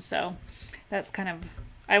know them. So that's kind of,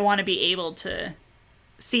 I want to be able to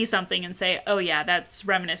see something and say, oh yeah, that's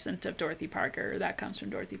reminiscent of Dorothy Parker, or that comes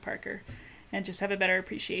from Dorothy Parker, and just have a better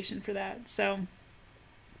appreciation for that. So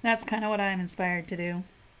that's kind of what I'm inspired to do.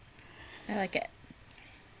 I like it.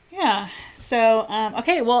 Yeah. So,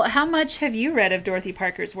 okay, well, how much have you read of Dorothy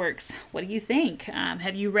Parker's works? What do you think?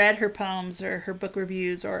 Have you read her poems or her book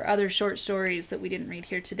reviews or other short stories that we didn't read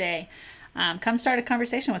here today? Come start a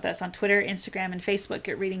conversation with us on Twitter, Instagram, and Facebook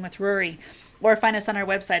at Reading with Rory, or find us on our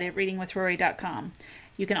website at readingwithrory.com.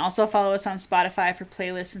 You can also follow us on Spotify for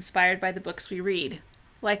playlists inspired by the books we read,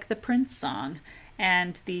 like the Prince song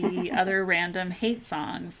and the other random hate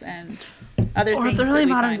songs and other things that we find. Thoroughly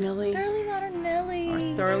Modern Millie.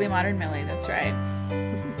 Or Thoroughly Modern Millie, that's right.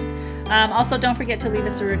 Also, don't forget to leave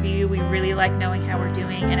us a review. We really like knowing how we're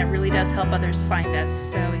doing, and it really does help others find us.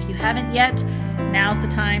 So if you haven't yet, now's the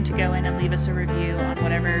time to go in and leave us a review on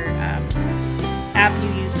whatever app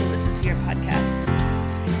you use to listen to your podcast.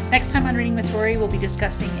 Next time on Reading with Rory, we'll be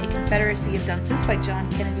discussing A Confederacy of Dunces by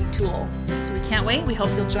John Kennedy Toole. So we can't wait. We hope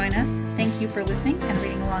you'll join us. Thank you for listening and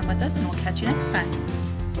reading along with us, and we'll catch you next time.